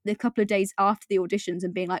 the couple of days after the auditions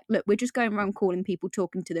and being like, look, we're just going around calling people,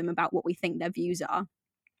 talking to them about what we think their views are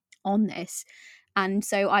on this. And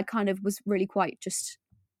so I kind of was really quite just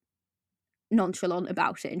nonchalant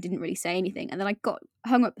about it and didn't really say anything. And then I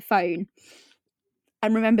hung up the phone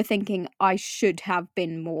and remember thinking I should have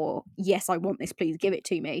been more, yes, I want this, please give it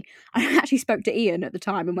to me. I actually spoke to Ian at the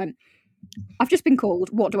time and went, I've just been called,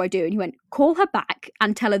 what do I do? And he went, call her back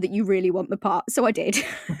and tell her that you really want the part. So I did.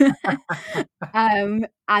 And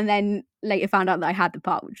then later found out that I had the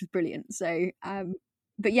part, which was brilliant. So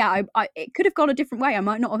but yeah, I it could have gone a different way. I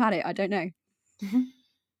might not have had it, I don't know. Mm-hmm.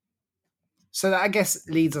 So that, I guess,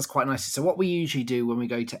 leads us quite nicely. So what we usually do when we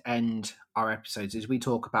go to end our episodes is we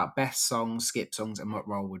talk about best songs, skip songs, and what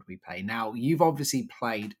role would we play. Now, you've obviously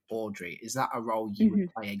played Audrey. Is that a role you would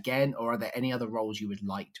play again, or are there any other roles you would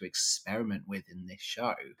like to experiment with in this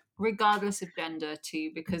show? Regardless of gender,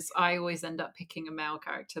 too, because I always end up picking a male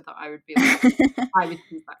character that I would be like, I would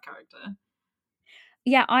choose that character.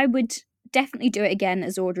 Yeah, I would definitely do it again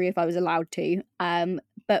as Audrey if I was allowed to.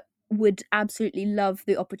 But would absolutely love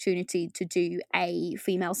the opportunity to do a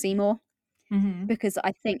female Seymour, because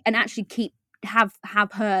I think, and actually have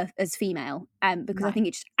her as female, because I think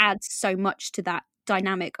it just adds so much to that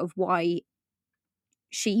dynamic of why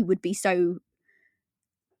she would be so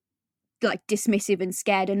like dismissive and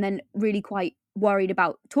scared, and then really quite worried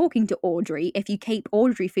about talking to Audrey. If you keep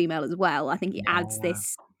Audrey female as well, I think it adds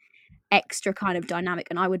this extra kind of dynamic,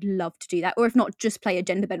 and I would love to do that. Or if not, just play a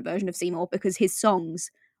gender bent version of Seymour, because his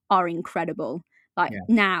songs are incredible. Like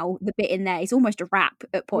now the bit in there is almost a rap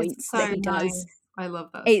at points that he does. I love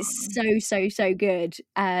that it's song. so good.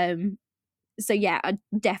 So yeah, I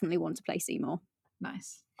definitely want to play Seymour.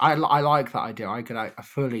 Nice. I like that idea. I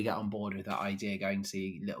fully get on board with that idea, going to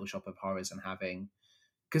see Little Shop of Horrors and having,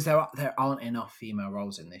 because there aren't enough female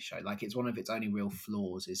roles in this show. Like, it's one of its only real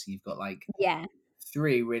flaws is you've got like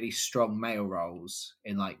 3 really strong male roles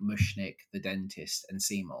in like Mushnik, the dentist, and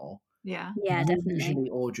Seymour. Yeah, definitely. Usually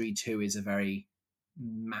Audrey too is a very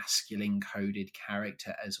masculine coded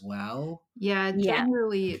character as well. Yeah,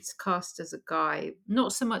 generally it's cast as a guy.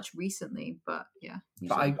 Not so much recently, but yeah.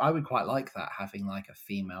 But I would quite like that, having like a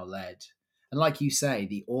female led. And like you say,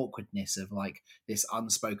 the awkwardness of like this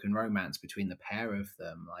unspoken romance between the pair of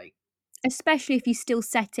them, like, especially if you still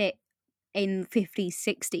set it in 50s,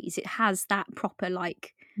 60s, it has that proper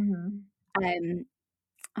like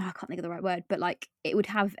I can't think of the right word, but like it would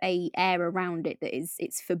have a air around it that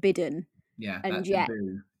it's forbidden. Yeah, and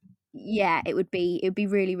it would be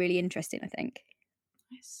really, really interesting, I think.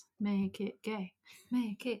 Nice. Make it gay.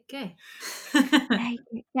 Make it gay. Make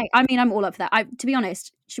it gay. I mean, I'm all up for that. To be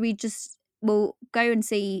honest, we'll go and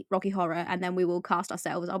see Rocky Horror, and then we will cast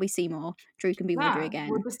ourselves. I'll be Seymour. Drew can be Audrey again.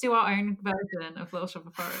 We'll just do our own version of Little Shop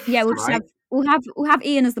of Horrors. Yeah, we'll have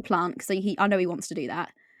Ian as the plant, because I know he wants to do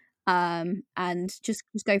that. And just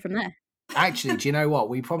go from there. Actually, do you know what?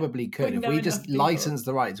 We probably could. If we just license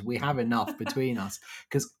the rights, we have enough between us,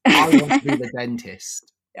 because I want to be the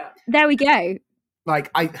dentist. Yeah. There we go. Like,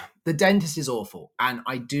 the dentist is awful, and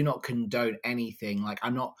I do not condone anything. Like,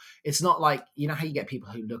 it's not like, you know how you get people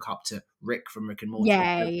who look up to Rick from Rick and Morty?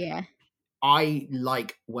 Yeah. I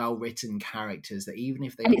like well-written characters that even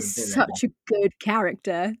if they and are it's a villain, such a good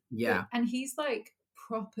character. Yeah. And he's like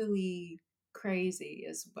properly crazy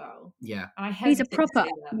as well. Yeah. And he's a proper,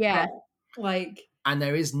 like, and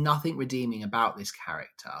there is nothing redeeming about this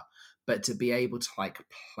character, but to be able to like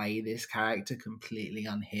play this character completely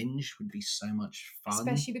unhinged would be so much fun.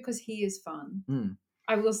 Especially because he is fun.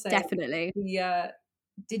 I will say, definitely.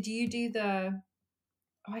 Did you do the?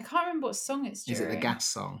 Oh, I can't remember what song it's during. Is it the gas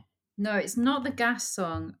song? No, it's not the gas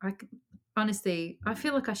song. Honestly, I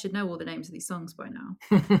feel like I should know all the names of these songs by now.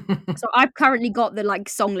 So I've currently got the like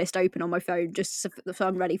song list open on my phone, just so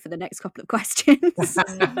I'm ready for the next couple of questions.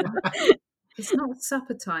 It's not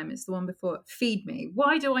Supper Time, it's the one before. Feed Me.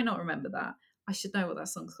 Why do I not remember that? I should know what that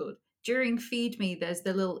song's called. During Feed Me, there's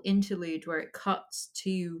the little interlude where it cuts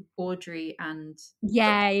to Audrey and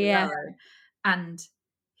Yeah, Dr. yeah. Ferraro, and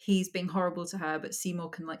he's being horrible to her, but Seymour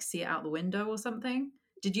can like see it out the window or something.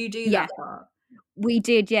 Did you do Yeah. that part? We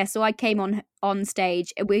did, yeah. So I came on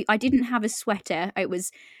stage. I didn't have a sweater. It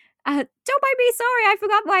was, don't mind me, sorry, I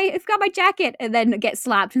forgot my jacket, and then get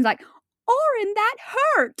slapped and it's like, Oren, that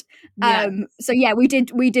hurt. Yeah. So yeah, we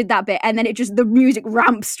did that bit, and then the music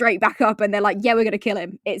ramps straight back up, and they're like, yeah, we're gonna kill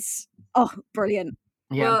him. It's brilliant.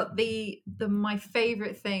 Yeah. Well, the my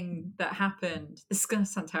favorite thing that happened, this is gonna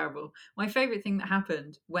sound terrible. My favorite thing that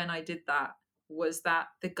happened when I did that was that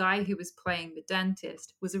the guy who was playing the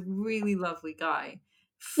dentist was a really lovely guy.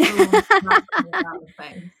 Full on slapped me around the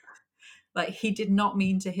face. Like, he did not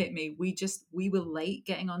mean to hit me. We were late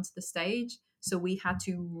getting onto the stage, so we had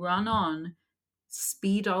to run on,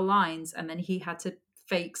 speed our lines, and then he had to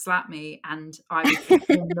fake slap me, and I was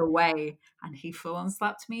in the way, and he full on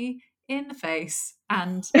slapped me in the face,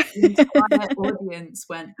 and the entire audience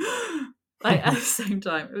went like at the same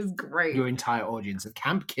time. It was great. Your entire audience of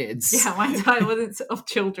camp kids. Yeah, my entire audience of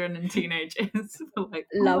children and teenagers were like,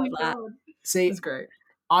 Love that. God. See, It was great.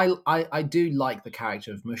 I do like the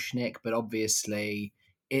character of Mushnik, but obviously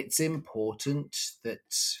it's important that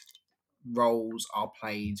roles are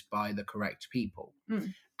played by the correct people.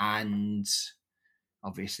 Mm. And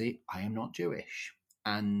obviously I am not Jewish.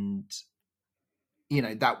 And, you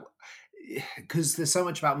know, that, because there's so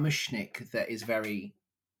much about Mushnik that is very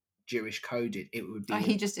Jewish coded. It would be...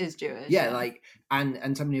 He just is Jewish. Yeah, like,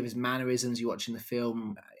 and so many of his mannerisms you watch in the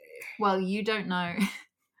film... Well, you don't know...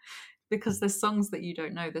 because there's songs that you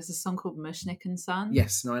don't know. There's a song called Mushnik and Son.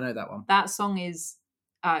 Yes, no, I know that one. That song is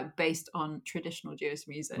based on traditional Jewish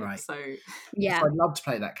music. Right. So Yeah. So I'd love to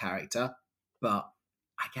play that character, but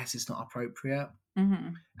I guess it's not appropriate.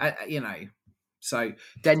 Mm-hmm. You know, so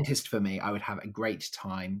dentist for me, I would have a great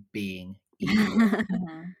time being evil.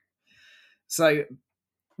 Mm-hmm. So,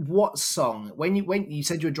 what song? When you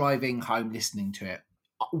said you're driving home listening to it,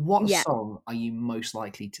 what song are you most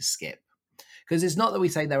likely to skip? Because it's not that we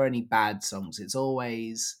say there are any bad songs. It's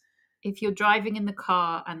always... If you're driving in the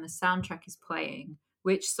car and the soundtrack is playing,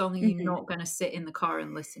 which song are you not going to sit in the car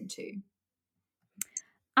and listen to?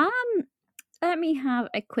 Let me have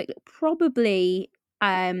a quick look. Probably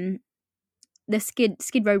the Skid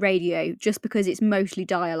Row Radio, just because it's mostly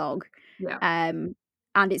dialogue. Yeah.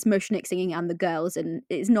 And it's Mushnik singing and the girls, and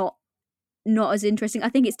it's not as interesting. I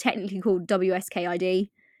think it's technically called WSKID.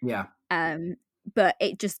 Yeah. But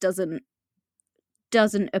it just doesn't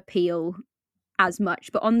appeal as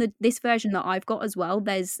much. But on this version that I've got as well,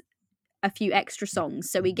 there's a few extra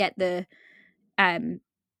songs. So we get the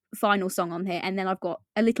final song on here, and then I've got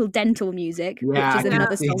a little dental music, which is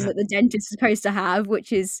another song that the dentist is supposed to have,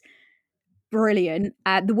 which is brilliant.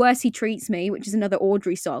 The Worse He Treats Me, which is another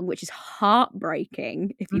Audrey song, which is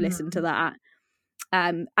heartbreaking if you listen to that.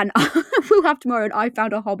 And We'll Have Tomorrow and I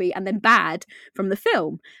Found a Hobby, and then Bad from the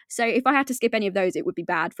film. So if I had to skip any of those, it would be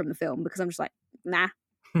Bad from the film, because I'm just like, nah,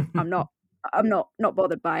 I'm not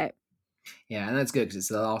bothered by it. Yeah, and that's good because it's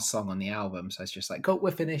the last song on the album, so it's just like, cool,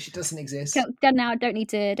 we're finished. It doesn't exist. Done now. Don't need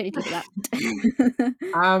to do that.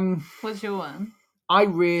 What's your one? I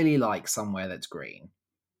really like Somewhere That's Green,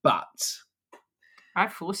 but I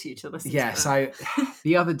force you to listen. Yeah, to so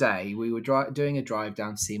the other day we were doing a drive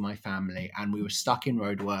down to see my family, and we were stuck in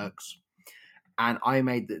roadworks, and I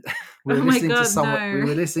made the we were listening to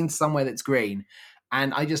Somewhere That's Green.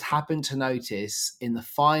 And I just happened to notice in the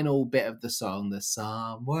final bit of the song, the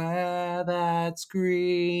Somewhere That's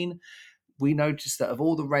Green, we noticed that of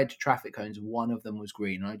all the red traffic cones, one of them was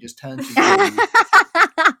green. And I just turned to green.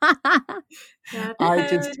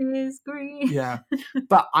 Is green. Yeah.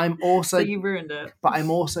 But I'm also... So you ruined it. But I'm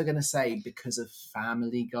also going to say, because of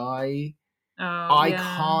Family Guy, I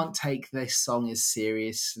can't take this song as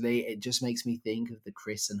seriously. It just makes me think of the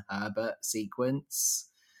Chris and Herbert sequence.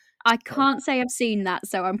 I can't say I've seen that,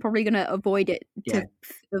 so I'm probably going to avoid it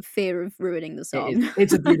for fear of ruining the song.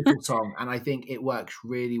 It's a beautiful song, and I think it works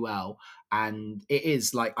really well. And it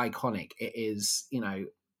is like iconic. It is, you know,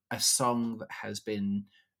 a song that has been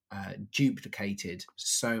duplicated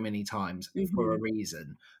so many times for a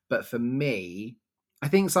reason. But for me, I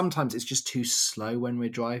think sometimes it's just too slow when we're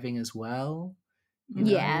driving as well. You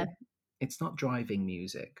know? Yeah. It's not driving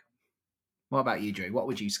music. What about you, Drew? What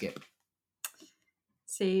would you skip?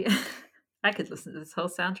 See, I could listen to this whole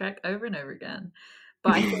soundtrack over and over again.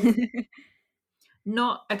 But I think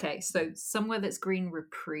not... Okay, so Somewhere That's Green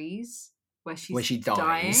reprise, where she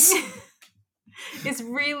dies. It's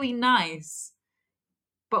really nice.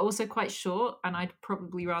 but also quite short, and I'd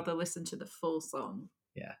probably rather listen to the full song.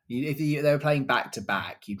 Yeah, if they were playing back to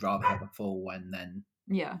back, you'd rather have a full one than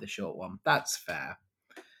Yeah. the short one. That's fair.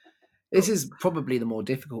 This is probably the more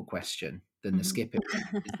difficult question than the skip it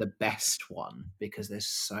one. It's the best one because there's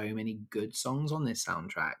so many good songs on this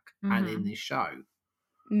soundtrack and in this show.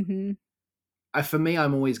 Mm-hmm. For me,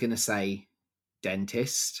 I'm always going to say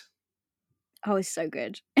Dentist. Oh, it's so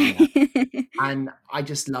good. Yeah. And I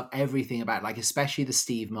just love everything about it, like especially the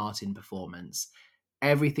Steve Martin performance.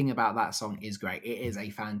 Everything about that song is great. It is a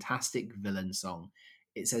fantastic villain song.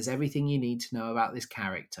 It says everything you need to know about this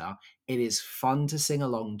character. It is fun to sing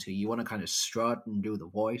along to. You want to kind of strut and do the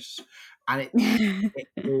voice, and it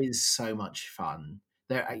is so much fun.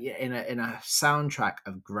 There in a soundtrack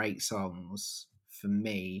of great songs. For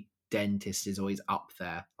me, Dentist is always up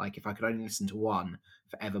there. Like if I could only listen to one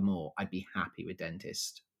forevermore, I'd be happy with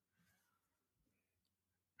Dentist.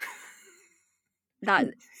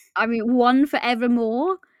 One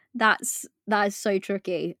forevermore. That is so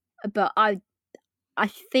tricky. But I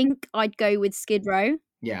think I'd go with Skid Row.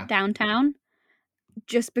 Yeah. Downtown.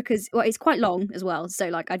 Just because it's quite long as well, so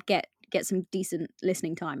like I'd get some decent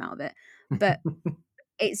listening time out of it. But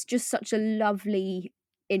it's just such a lovely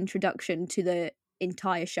introduction to the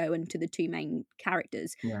entire show and to the two main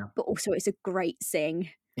characters. Yeah. But also it's a great sing.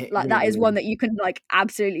 It like really that is one that you can like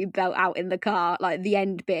absolutely belt out in the car, like the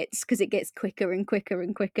end bits, because it gets quicker and quicker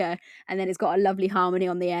and quicker, and then it's got a lovely harmony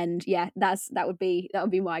on the end. Yeah, that would be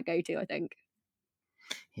my go-to, I think.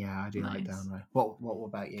 Yeah, I do like Downright. What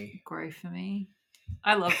about you? Grow for me.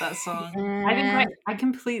 I love that song. I think I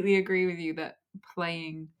completely agree with you that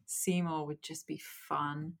playing Seymour would just be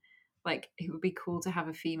fun. Like it would be cool to have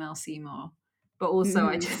a female Seymour. But also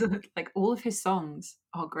I just like all of his songs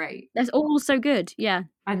are great. They're all so good, yeah.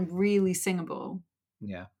 And really singable.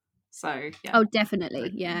 Yeah. So yeah. Oh,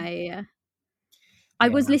 definitely. Yeah. I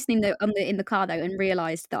was listening though in the car though and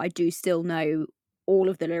realised that I do still know all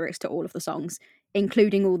of the lyrics to all of the songs,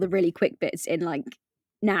 including all the really quick bits in like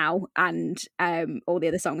Now and all the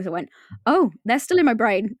other songs. I went, oh, they're still in my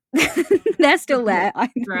brain. They're still there.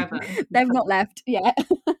 Forever. They've not left yet.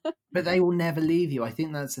 But they will never leave you. I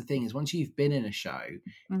think that's the thing, is once you've been in a show,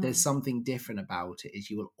 there's something different about it, is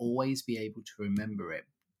you will always be able to remember it,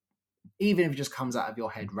 even if it just comes out of your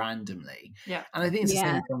head randomly. Yeah. And I think it's the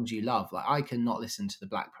same songs you love. Like I cannot listen to the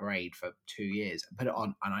Black Parade for 2 years, put it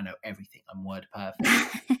on and I know everything. I'm word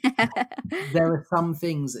perfect. There are some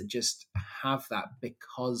things that just have that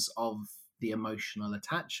because of the emotional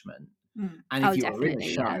attachment. And if you're in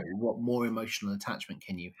a show, what more emotional attachment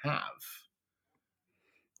can you have?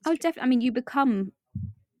 Oh, definitely. I mean, you become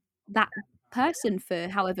that person for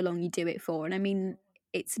however long you do it for. And I mean,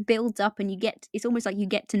 it's builds up and it's almost like you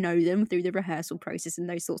get to know them through the rehearsal process and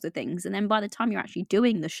those sorts of things. And then by the time you're actually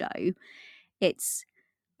doing the show, it's,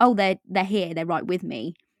 oh, they're here, they're right with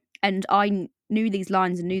me. And I knew these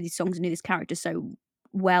lines and knew these songs and knew this character so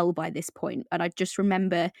well by this point. And I just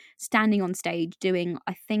remember standing on stage doing,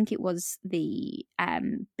 I think it was the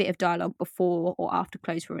bit of dialogue before or after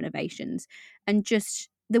Clothes for Renovations, and just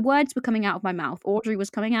the words were coming out of my mouth. Audrey was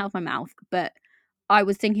coming out of my mouth, but I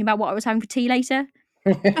was thinking about what I was having for tea later.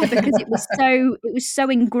 Because it was so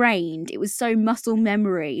ingrained, it was so muscle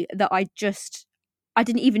memory that I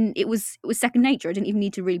didn't even, it was second nature. I didn't even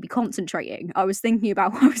need to really be concentrating. I was thinking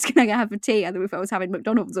about what I was going to have for tea, either if I was having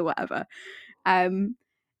McDonald's or whatever. And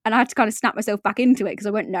I had to kind of snap myself back into it because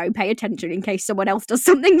I went, no, pay attention in case someone else does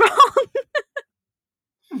something wrong.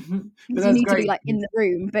 Because you need to be like in the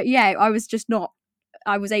room. But yeah,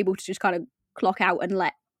 I was able to just kind of clock out and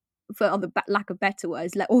on the lack of better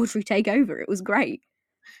words, let Audrey take over. It was great.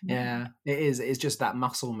 Yeah, it is. It's just that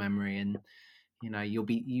muscle memory, and you know, you will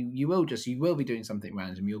be doing something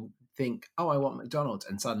random. You'll think, oh, I want McDonald's,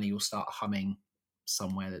 and suddenly you'll start humming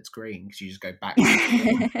Somewhere That's Green because you just go back.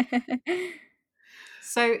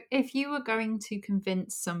 So if you were going to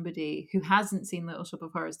convince somebody who hasn't seen Little Shop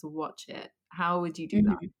of Horrors to watch it, how would you do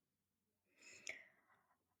that?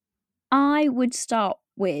 I would start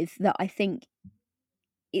with that I think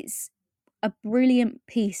it's a brilliant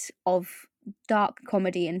piece of dark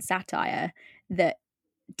comedy and satire that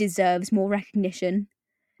deserves more recognition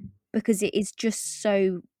because it is just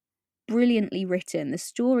so brilliantly written. The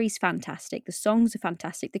story's fantastic, the songs are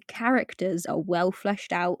fantastic, the characters are well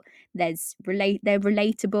fleshed out, they're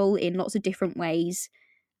relatable in lots of different ways,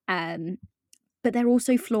 but they're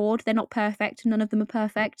also flawed. They're not perfect. None of them are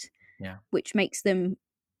perfect, which makes them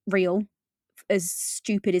real, as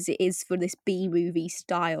stupid as it is for this B-movie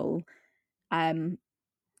style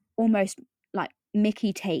almost like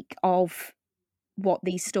Mickey take of what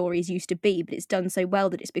these stories used to be, but it's done so well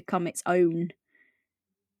that it's become its own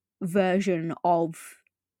version of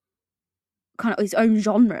kind of its own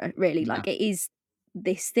genre, really. Yeah. Like, it is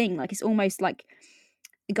this thing. Like, it's almost like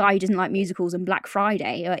a guy who doesn't like musicals and Black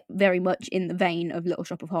Friday, like, very much in the vein of Little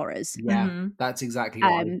Shop of Horrors. Yeah, Mm-hmm. that's exactly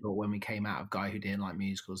what I thought when we came out of Guy Who Didn't Like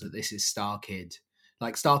Musicals, that this is Star Kid.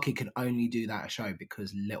 Like, Star Kid can only do that show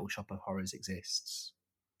because Little Shop of Horrors exists.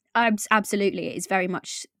 Absolutely, it's very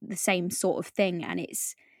much the same sort of thing, and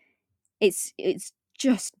it's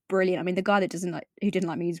just brilliant. I mean, the guy that who didn't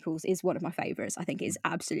like musicals is one of my favorites. I think it's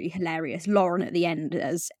absolutely hilarious. Lauren at the end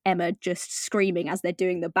as Emma just screaming as they're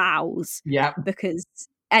doing the bows. Yeah, because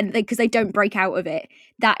they don't break out of it.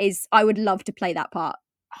 I would love to play that part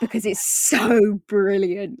because it's so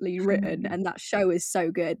brilliantly written, and that show is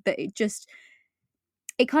so good that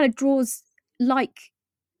it kind of draws like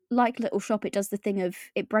Little Shop. It does the thing of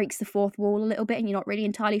it breaks the fourth wall a little bit, and you're not really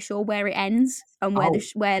entirely sure where it ends and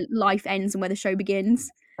where life ends and where the show begins.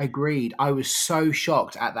 Agreed. I was so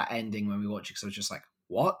shocked at that ending when we watched it, because I was just like,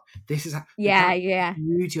 what? This is yeah. The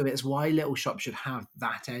beauty of it. It's why Little Shop should have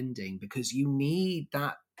that ending, because you need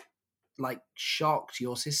that like shock to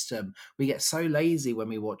your system. We get so lazy when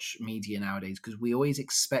we watch media nowadays because we always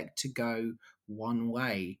expect to go one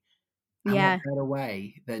way. And what better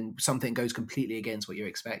way than something goes completely against what you're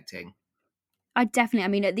expecting? I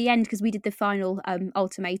mean, at the end, because we did the final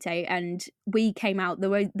ultimato, and we came out,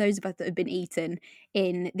 those of us that had been eaten,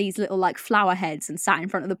 in these little like flower heads and sat in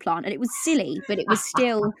front of the plant, and it was silly, but it was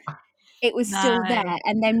still still there.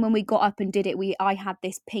 And then when we got up and did it, I had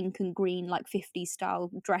this pink and green like 50s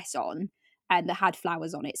style dress on, and that had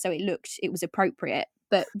flowers on it, so it was appropriate.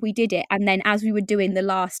 But we did it, and then as we were doing the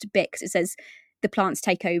last bit, because it says the plants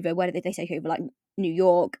take over, where did they take over, like New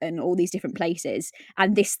York and all these different places,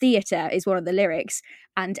 and this theatre is one of the lyrics.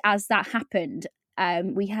 And as that happened,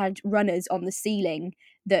 we had runners on the ceiling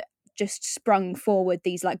that just sprung forward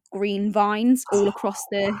these like green vines all across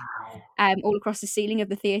the ceiling of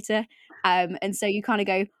the theatre, and so you kind of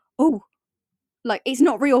go, oh, like it's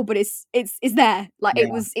not real, but it's there. Like it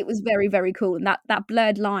was very, very cool. And that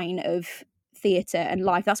blurred line of theatre and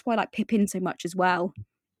life, that's why I like Pippin so much as well,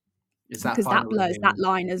 because that blurs that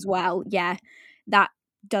line as well. Yeah, that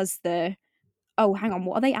does the hang on,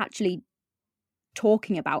 what are they actually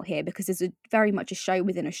talking about here? Because there's very much a show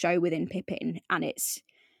within a show within Pippin, and it's,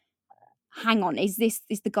 hang on, is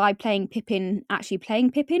the guy playing Pippin actually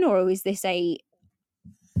playing Pippin, or is this a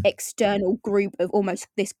external group of almost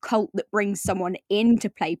this cult that brings someone in to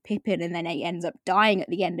play Pippin, and then he ends up dying at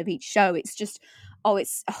the end of each show? It's just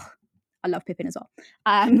I love Pippin as well.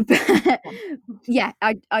 I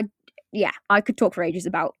could talk for ages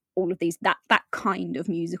about all of these, that kind of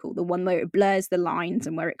musical, the one where it blurs the lines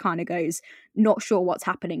and where it kind of goes, not sure what's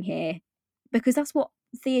happening here, because that's what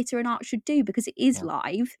theatre and art should do, because it is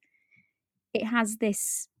live. It has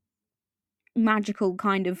this magical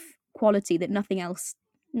kind of quality that nothing else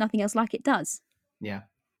like it does. Yeah.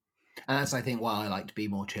 And that's, I think, why I liked Be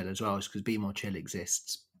More Chill as well, is because Be More Chill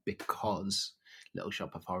exists because Little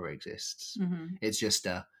Shop of Horror exists. Mm-hmm. It's just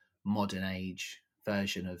a modern age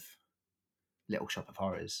version of Little Shop of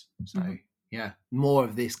Horrors. So yeah, more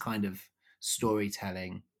of this kind of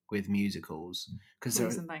storytelling with musicals. Please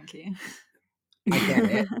and thank you. I get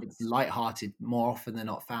it. It's lighthearted more often than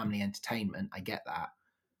not, family entertainment. I get that.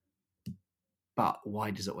 But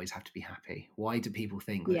why does it always have to be happy? Why do people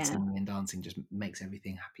think that singing and dancing just makes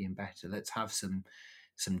everything happy and better? Let's have some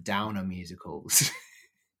downer musicals.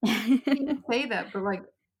 You say that, but like,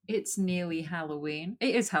 it's nearly Halloween.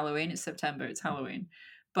 It is Halloween. It's September. It's Halloween.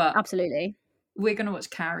 But absolutely, we're going to watch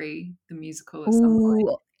Carrie, the musical, at some point.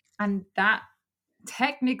 And that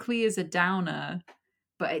technically is a downer,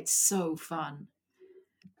 but it's so fun.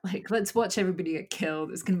 Like, let's watch everybody get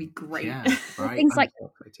killed. It's going to be great. Yeah, right. Things like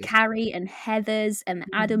Carrie and Heathers and the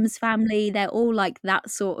Addams Family, they're all like that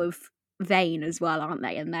sort of vein as well, aren't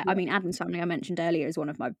they? And I mean, Addams Family, I mentioned earlier, is one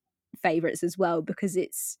of my favourites as well, because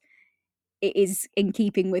it is in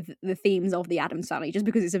keeping with the themes of the Addams Family. Just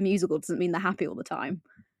because it's a musical doesn't mean they're happy all the time.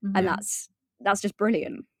 Mm-hmm. And that's just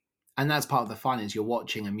brilliant. And that's part of the fun, is you're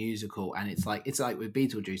watching a musical, and it's like with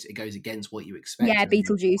Beetlejuice, it goes against what you expect. Yeah,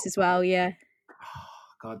 Beetlejuice as well, yeah.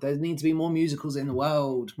 God, there need to be more musicals in the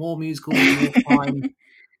world. More musicals, more time.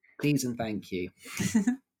 Please and thank you.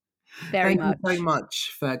 Thank you so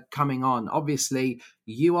much for coming on. Obviously,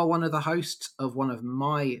 you are one of the hosts of one of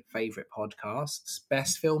my favourite podcasts,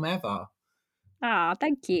 Best Film Ever. Ah,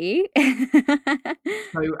 thank you.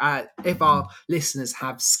 So if our listeners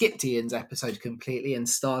have skipped Ian's episode completely and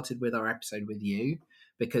started with our episode with you,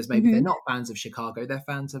 because maybe they're not fans of Chicago, they're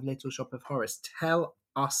fans of Little Shop of Horrors, tell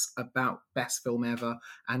us about Best Film Ever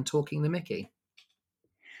and Talking the Mickey.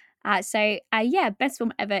 Best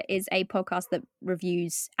Film Ever is a podcast that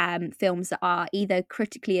reviews films that are either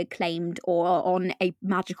critically acclaimed or on a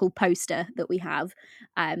magical poster that we have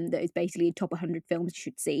that is basically a top 100 films you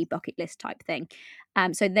should see, bucket list type thing.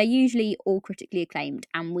 So they're usually all critically acclaimed,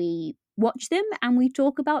 and we watch them and we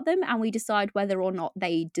talk about them and we decide whether or not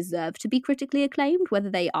they deserve to be critically acclaimed,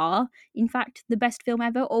 whether they are in fact the best film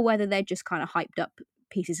ever, or whether they're just kind of hyped up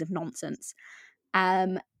pieces of nonsense.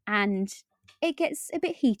 And it gets a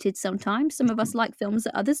bit heated sometimes. Some of us like films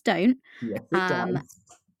that others don't. Yes, it does.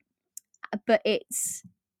 But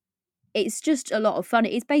it's just a lot of fun.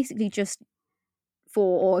 It's basically just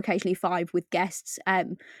 4 or occasionally 5 with guests,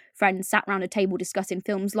 friends sat around a table discussing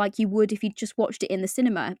films like you would if you just watched it in the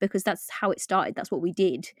cinema, because that's how it started. That's what we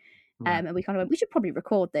did. And we kind of went, we should probably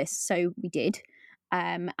record this. So we did.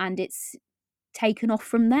 And it's taken off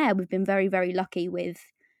from there. We've been very, very lucky with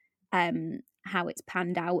how it's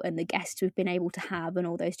panned out and the guests we've been able to have and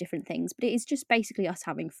all those different things. But it is just basically us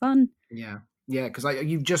having fun. Yeah, because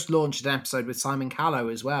you've just launched an episode with Simon Callow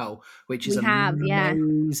as well, which is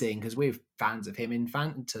amazing because we're fans of him in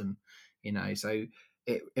Phantom, so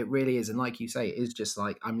it really is. And like you say, it is just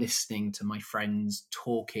like I'm listening to my friends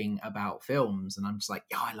talking about films and I'm just like,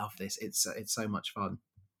 yeah, I love this. It's so much fun.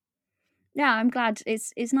 Yeah, I'm glad.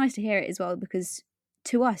 It's nice to hear it as well, because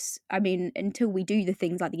to us, I mean, until we do the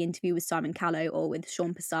things like the interview with Simon Callow or with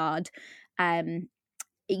Sean Passard,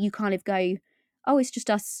 you kind of go, oh, it's just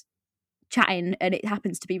us chatting and it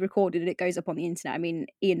happens to be recorded and it goes up on the internet. I mean,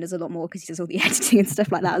 Ian does a lot more because he does all the editing and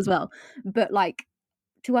stuff like that as well. But like,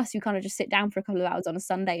 to us, you kind of just sit down for a couple of hours on a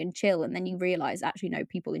Sunday and chill, and then you realise, actually, no,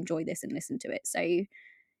 people enjoy this and listen to it. So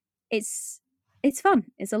it's fun.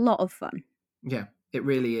 It's a lot of fun. Yeah. It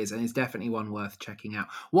really is, and it's definitely one worth checking out.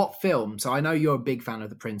 What film? So I know you're a big fan of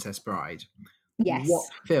The Princess Bride. Yes. What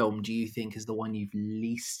film do you think is the one you've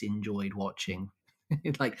least enjoyed watching?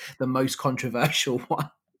 Like the most controversial one?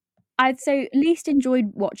 I'd say least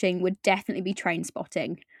enjoyed watching would definitely be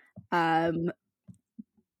Trainspotting.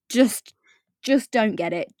 Just don't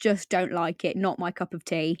get it. Just don't like it. Not my cup of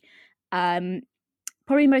tea.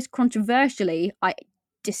 Probably most controversially, I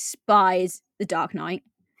despise The Dark Knight.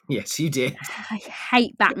 Yes, you did. I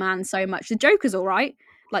hate Batman so much. The Joker's all right.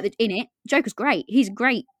 Like, in it, Joker's great. He's a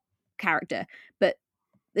great character. But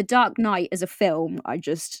The Dark Knight as a film, I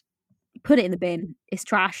just put it in the bin. It's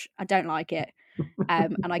trash. I don't like it.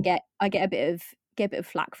 And I get a bit of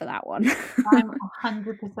flack for that one. I'm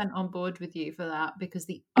 100% on board with you for that, because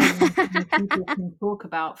the only thing people can talk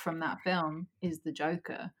about from that film is the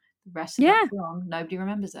Joker. The rest of that film, nobody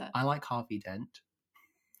remembers it. I like Harvey Dent.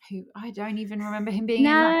 Who I don't even remember him being in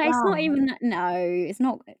that film. It's not even that. No, it's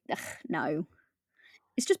not. No,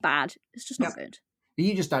 it's just bad. It's just not good.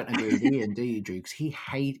 You just don't agree with Ian, do you, Drew? Because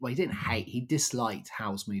he disliked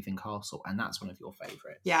Howl's Moving Castle, and that's one of your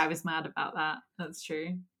favourites. Yeah, I was mad about that. That's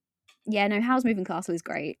true. Yeah, no, Howl's Moving Castle is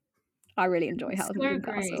great. I really enjoy Howl's Moving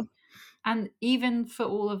Castle. And even for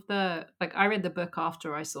all of the, like, I read the book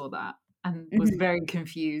after I saw that and was very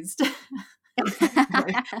confused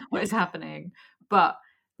what is happening. But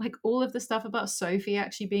like all of the stuff about Sophie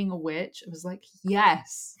actually being a witch, I was like,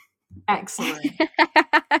 yes, excellent.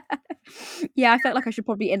 Yeah, I felt like I should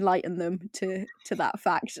probably enlighten them to that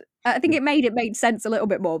fact. I think it made sense a little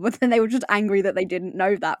bit more, but then they were just angry that they didn't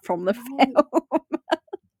know that from the film.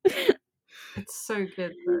 It's so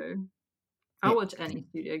good though. I'll watch any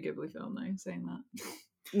Studio Ghibli film though, saying that.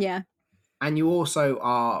 Yeah. And you also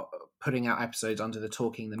are putting out episodes under the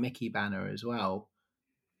Talking the Mickey banner as well.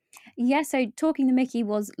 Yeah, so Talking the Mickey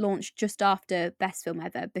was launched just after Best Film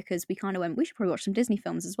Ever, because we kind of went, we should probably watch some Disney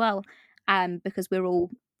films as well, because we're all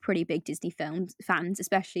pretty big Disney films fans,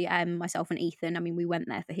 especially myself and Ethan. I mean, we went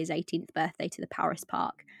there for his 18th birthday to the Paris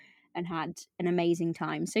park and had an amazing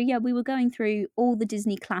time. So yeah, we were going through all the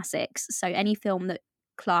Disney classics, so any film that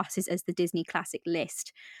classes as the Disney classic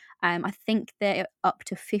list. I think they're up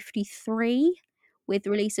to 53 with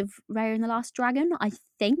the release of Raya and the Last Dragon. I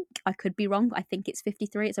think, I could be wrong, but I think it's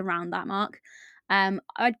 53. It's around that mark. I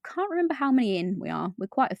can't remember how many in we are. We're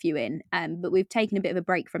quite a few in, but we've taken a bit of a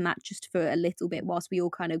break from that just for a little bit whilst we all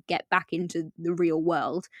kind of get back into the real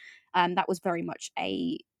world. That was very much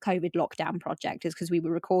a COVID lockdown project, is because we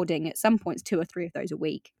were recording at some points 2 or 3 of those a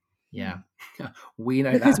week. Yeah, we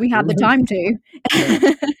know because that. we had the time to.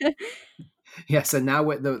 Yeah, so now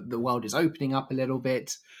the world is opening up a little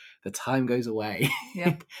bit. The time goes away.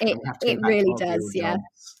 Yeah, it really does. Yeah,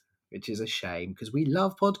 jobs, which is a shame because we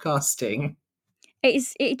love podcasting.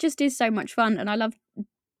 It just is so much fun, and I love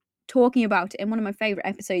talking about it. And one of my favourite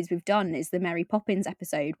episodes we've done is the Mary Poppins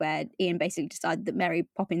episode, where Ian basically decided that Mary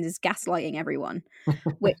Poppins is gaslighting everyone,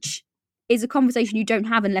 which is a conversation you don't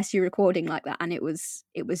have unless you're recording like that, and it was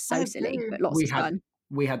so I silly, agree. but lots of fun.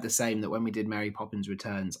 We had the same, that when we did Mary Poppins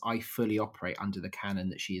Returns, I fully operate under the canon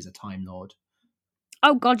that she is a Time Lord.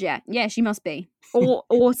 Oh god, yeah, she must be,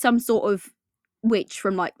 or some sort of witch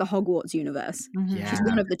from like the Hogwarts universe. Mhm. She's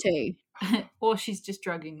one of the two. Or she's just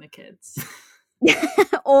drugging the kids.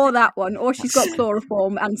 Or that one, or she's got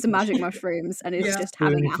chloroform and some magic mushrooms and is Yeah. just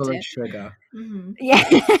having at Full of it. sugar. Mhm. Yeah.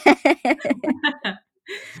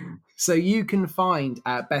 So you can find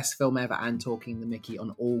Best Film Ever and Talking the Mickey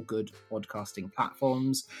on all good podcasting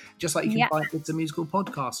platforms, just like you can Yep. find It's a Musical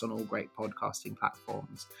Podcast on all great podcasting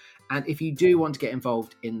platforms. And if you do want to get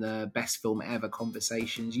involved in the Best Film Ever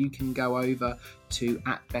conversations, you can go over to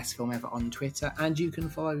 @BestFilmEver on Twitter, and you can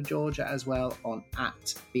follow Georgia as well on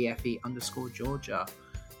 @BFE_Georgia,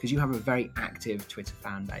 because you have a very active Twitter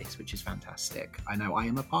fan base, which is fantastic. I know I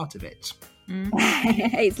am a part of it.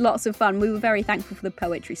 It's lots of fun. We were very thankful for the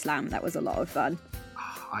poetry slam. That was a lot of fun.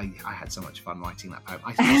 I had so much fun writing that poem.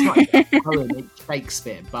 It's not a poem, it's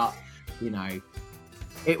Shakespeare, but you know,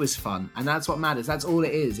 it was fun, and that's what matters. That's all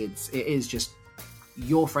it is. It is just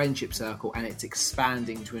your friendship circle, and it's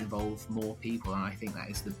expanding to involve more people. And I think that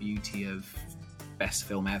is the beauty of Best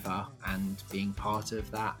Film Ever and being part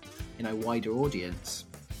of that, wider audience.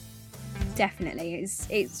 Definitely,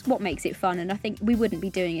 it's what makes it fun, and I think we wouldn't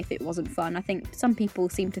be doing it if it wasn't fun. I think some people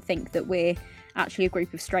seem to think that we're actually a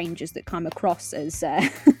group of strangers that come across as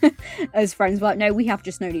as friends, but no, we have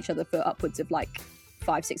just known each other for upwards of like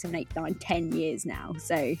 5, 6, 7, 8, 9, 10 years now.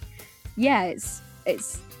 So yeah,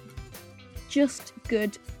 it's just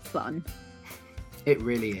good fun. It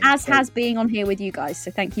really is. As has being on here with you guys,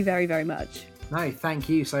 so thank you very, very much. No, thank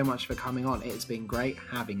you so much for coming on. It's been great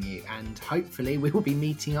having you, and hopefully we will be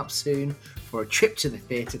meeting up soon for a trip to the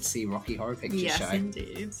theatre to see Rocky Horror Picture Show. Yes,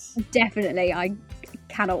 indeed. Definitely, I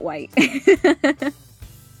cannot wait.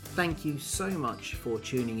 Thank you so much for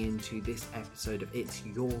tuning in to this episode of It's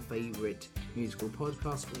Your Favourite Musical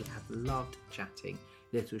Podcast. We have loved chatting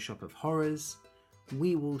Little Shop of Horrors.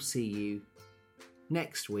 We will see you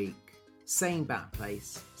next week. Same bat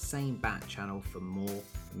place, same bat channel for more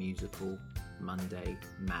musical Monday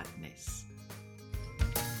madness.